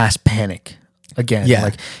cause mass panic again. Yeah.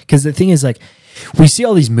 Like, because the thing is like, we see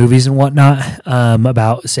all these movies and whatnot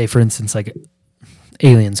about, say, for instance, like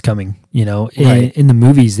aliens coming, in the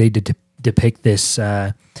movies, they depict this,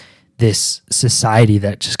 this society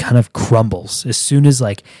that just kind of crumbles as soon as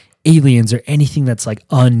like aliens or anything that's like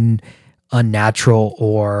unnatural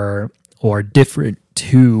or different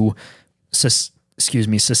to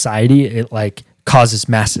society, it like causes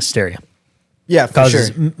mass hysteria. Yeah, for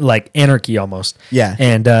causes sure. Like anarchy almost. Yeah.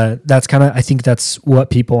 And that's kind of, I think that's what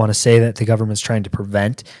people want to say that the government's trying to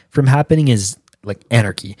prevent from happening is like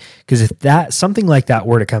anarchy. Because if that something like that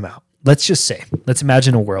were to come out, let's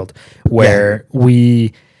imagine a world where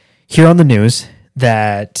we hear on the news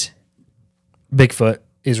that Bigfoot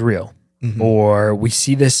is real, or we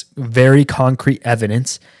see this very concrete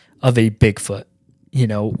evidence of a Bigfoot.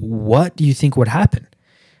 What do you think would happen?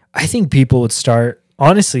 I think people would start,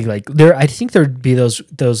 honestly, like I think there'd be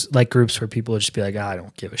those like groups where people would just be like, I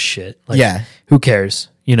don't give a shit. Like, who cares?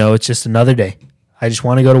 It's just another day. I just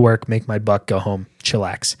want to go to work, make my buck, go home,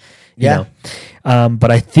 chillax. You know?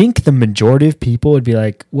 But I think the majority of people would be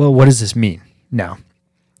like, well, what does this mean now?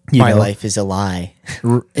 My life is a lie.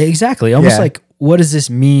 Exactly. Almost like, what does this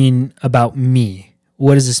mean about me?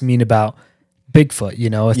 What does this mean about Bigfoot?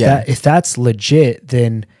 If that's legit,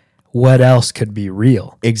 then what else could be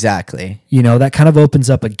real? Exactly. That kind of opens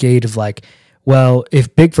up a gate of like, well,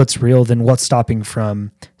 if Bigfoot's real, then what's stopping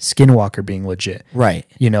from Skinwalker being legit? Right.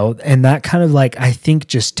 And that kind of like, I think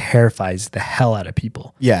just terrifies the hell out of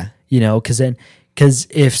people. Yeah. Because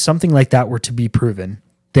if something like that were to be proven,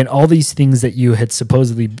 then all these things that you had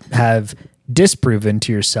supposedly have disproven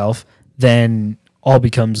to yourself, then all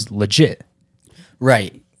becomes legit.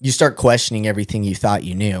 Right. You start questioning everything you thought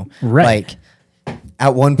you knew. Right. Like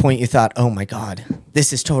at one point you thought, oh my God,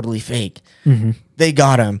 this is totally fake. They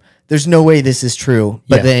got him. There's no way this is true.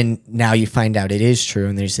 But then now you find out it is true.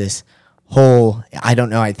 And there's this whole, I don't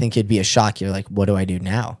know, I think it'd be a shock. You're like, what do I do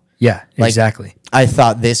now? Yeah, like, exactly. I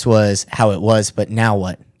thought this was how it was, but now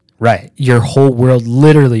what? Right. Your whole world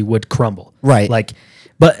literally would crumble. Right. Like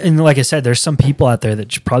But, and like I said, there's some people out there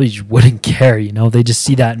that probably just wouldn't care, you know, they just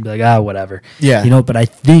see that and be like, whatever. Yeah. You know, but I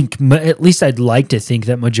think, at least I'd like to think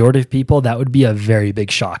that majority of people, that would be a very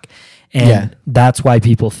big shock. And that's why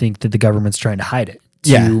people think that the government's trying to hide it.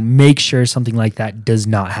 To make sure something like that does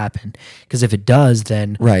not happen. Because if it does,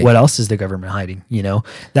 then what else is the government hiding? You know,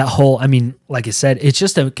 that whole, I mean, like I said, it's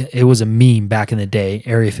just it was a meme back in the day,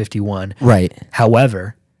 Area 51. Right.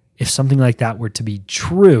 However, if something like that were to be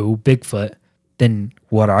true, Bigfoot, then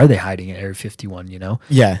what are they hiding at Area 51, you know?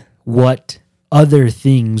 Yeah. What other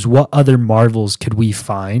things, what other marvels could we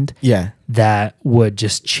find that would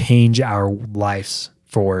just change our lives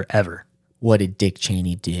forever? What did Dick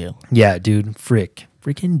Cheney do? Yeah, dude,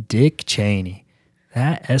 freaking Dick Cheney,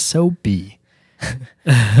 that SOB.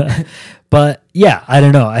 But yeah, I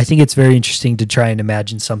don't know. I think it's very interesting to try and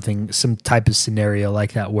imagine some type of scenario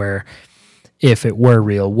like that where if it were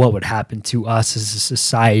real, what would happen to us as a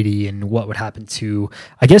society and what would happen to,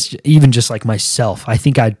 I guess, even just like myself. I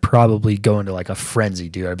think I'd probably go into like a frenzy,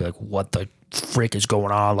 dude. I'd be like, what the frick is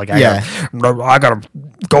going on? Like, I gotta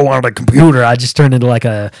go on the computer. I just turn into like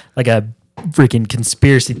a freaking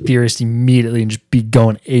conspiracy theorist immediately and just be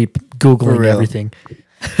going ape, Googling everything.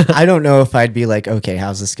 I don't know if I'd be like, okay,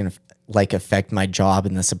 how's this going to like affect my job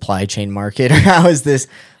in the supply chain market, or how is this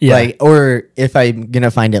like, or if I'm going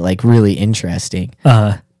to find it like really interesting.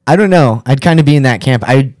 I don't know. I'd kind of be in that camp.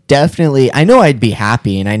 I know I'd be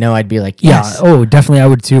happy, and I know I'd be like, yes. Yeah, oh, definitely I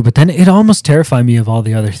would too. But then it almost terrified me of all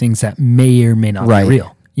the other things that may or may not be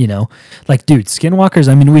real, you know? Like, dude, skinwalkers,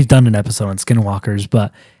 I mean, we've done an episode on skinwalkers,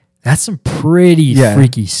 but that's some pretty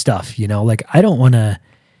freaky stuff, you know? Like, I don't want to,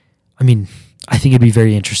 I mean, I think it'd be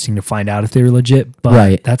very interesting to find out if they were legit,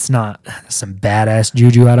 but that's some badass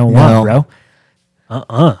juju I don't want,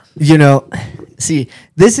 bro. You know, see,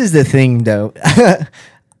 this is the thing, though.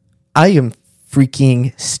 I am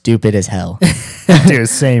freaking stupid as hell. Dude,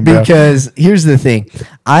 same, bro. Because here's the thing.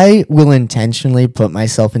 I will intentionally put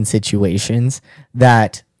myself in situations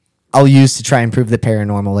that I'll use to try and prove the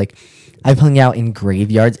paranormal. Like, I've hung out in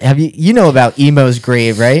graveyards. Have you know about Emo's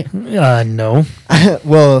grave, right? No.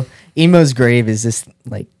 Well, Emo's grave is this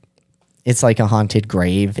like, it's like a haunted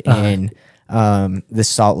grave in the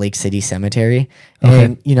Salt Lake City Cemetery.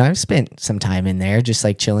 And, you know, I've spent some time in there just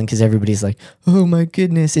like chilling because everybody's like, oh my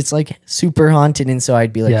goodness, it's like super haunted. And so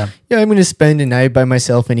I'd be like, yeah, I'm going to spend a night by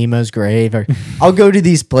myself in Emo's grave, or I'll go to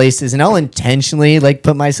these places and I'll intentionally like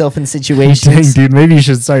put myself in situations. Dang, dude, maybe you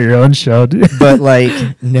should start your own show, dude. But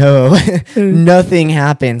like, no, nothing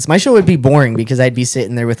happens. My show would be boring because I'd be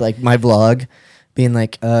sitting there with like my vlog being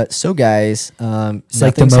like, so guys, it's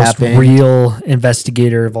like the most real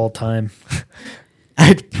investigator of all time.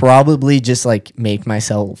 I'd probably just like make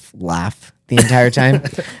myself laugh the entire time.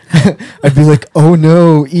 I'd be like, oh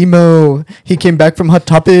no, Emo, he came back from Hot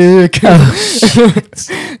Topic.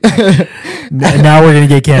 Now we're going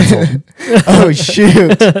to get canceled. Oh,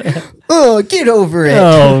 shoot. Oh, get over it.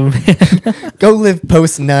 Oh, man. Go live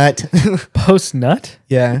post-nut. Post-nut?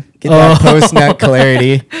 Yeah. Get that post-nut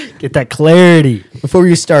clarity. Get that clarity. Before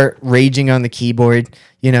you start raging on the keyboard,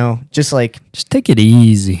 you know, just take it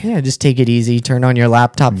easy. Yeah, just take it easy. Turn on your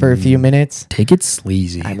laptop for a few minutes. Take it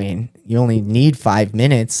sleazy. I mean, you only need 5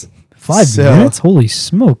 minutes. 5 minutes? Holy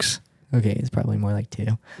smokes. Okay, it's probably more like 2.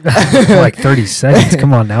 Like 30 seconds.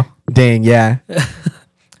 Come on now. Dang, yeah.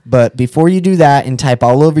 But before you do that and type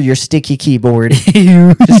all over your sticky keyboard,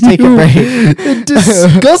 just take a break.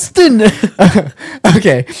 Disgusting.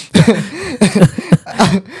 Okay.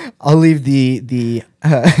 I'll leave the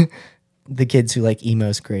kids who like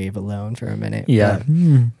Emo's grave alone for a minute. Yeah.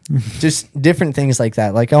 Just different things like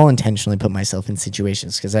that. Like, I'll intentionally put myself in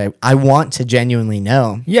situations because I want to genuinely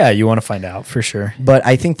know. Yeah, you want to find out for sure. But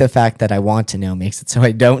I think the fact that I want to know makes it so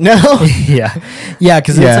I don't know. Yeah. Yeah,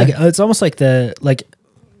 because it's almost like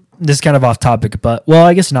this is kind of off topic, but well,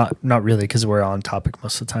 I guess not really because we're on topic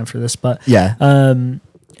most of the time for this. But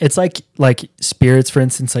it's like spirits, for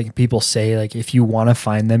instance. Like, people say, like, if you want to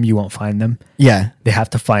find them, you won't find them. Yeah, they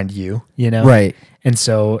have to find you. You know, right? And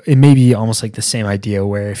so it may be almost like the same idea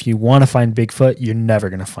where if you want to find Bigfoot, you're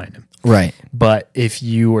never gonna find him. Right. But if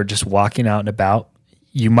you are just walking out and about,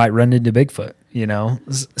 you might run into Bigfoot. You know,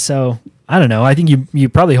 so. I don't know. I think you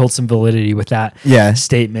probably hold some validity with that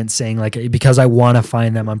statement, saying like, because I want to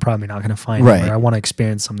find them, I'm probably not going to find them. Or I want to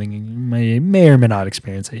experience something, you may or may not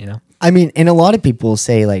experience it, you know? I mean, and a lot of people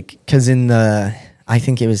say like, because I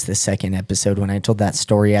think it was the second episode when I told that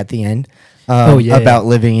story at the end about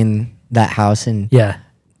living in that house and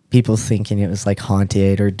people thinking it was like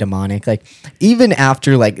haunted or demonic. Like, even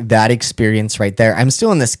after like that experience right there, I'm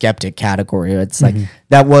still in the skeptic category. It's like,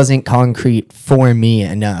 that wasn't concrete for me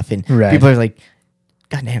enough. And people are like,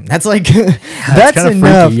 goddamn, that's like, that's kinda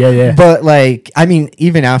enough. freaky. Yeah. But like, I mean,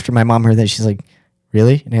 even after my mom heard that, she's like,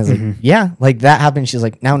 really? And I was like, yeah, like that happened. She's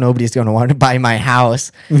like, now nobody's going to want to buy my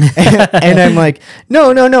house. And I'm like,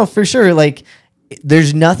 no, for sure. Like,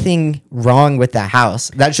 there's nothing wrong with the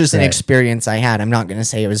house. That's just an experience I had. I'm not going to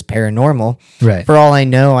say it was paranormal. Right. For all I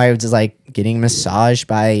know, I was just like getting massaged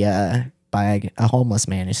by a homeless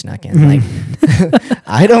man who snuck in. Like,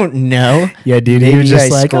 I don't know. Yeah, dude. He Maybe was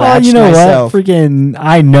just I like, oh, scratched you know myself. what? Freaking,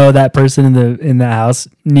 I know that person in the house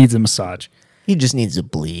needs a massage. He just needs to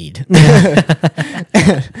bleed.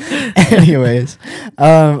 Anyways,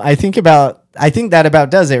 I think that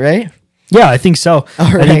about does it, right? Yeah, I think so. All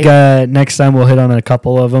I think right. next time we'll hit on a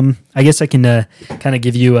couple of them. I guess I can kind of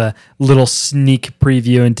give you a little sneak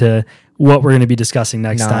preview into what we're going to be discussing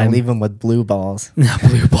next time. Leave him with blue balls.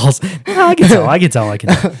 Blue balls. No, I can tell.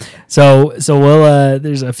 So we'll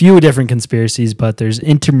there's a few different conspiracies, but there's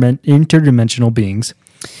interdimensional beings,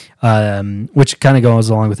 which kind of goes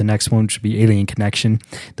along with the next one, which would be alien connection.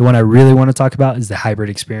 The one I really want to talk about is the hybrid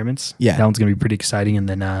experiments. Yeah. That one's going to be pretty exciting, and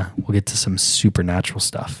then we'll get to some supernatural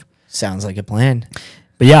stuff. Sounds like a plan.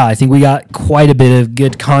 But yeah, I think we got quite a bit of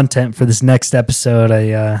good content for this next episode.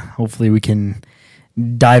 Hopefully we can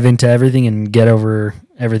dive into everything and get over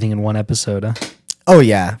everything in one episode. Huh? Oh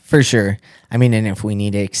yeah, for sure. I mean, and if we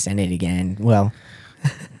need to extend it again, well,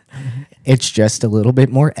 it's just a little bit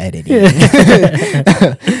more editing.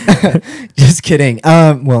 Just kidding.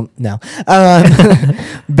 Well, no.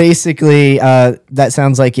 Basically, that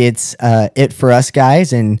sounds like it's it for us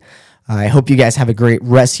guys, and I hope you guys have a great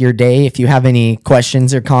rest of your day. If you have any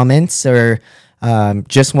questions or comments or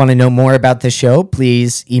just want to know more about the show,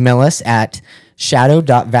 please email us at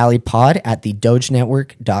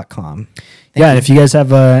shadow.valleypod@thedogenetwork.com. And if you guys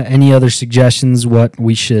have any other suggestions, what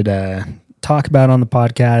we should talk about on the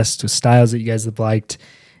podcast, styles that you guys have liked,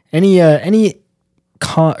 any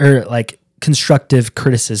constructive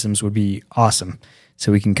criticisms would be awesome,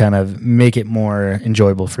 so we can kind of make it more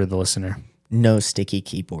enjoyable for the listener. No sticky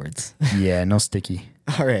keyboards. Yeah, no sticky.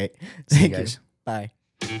 All right. See you Thank you. guys. Bye.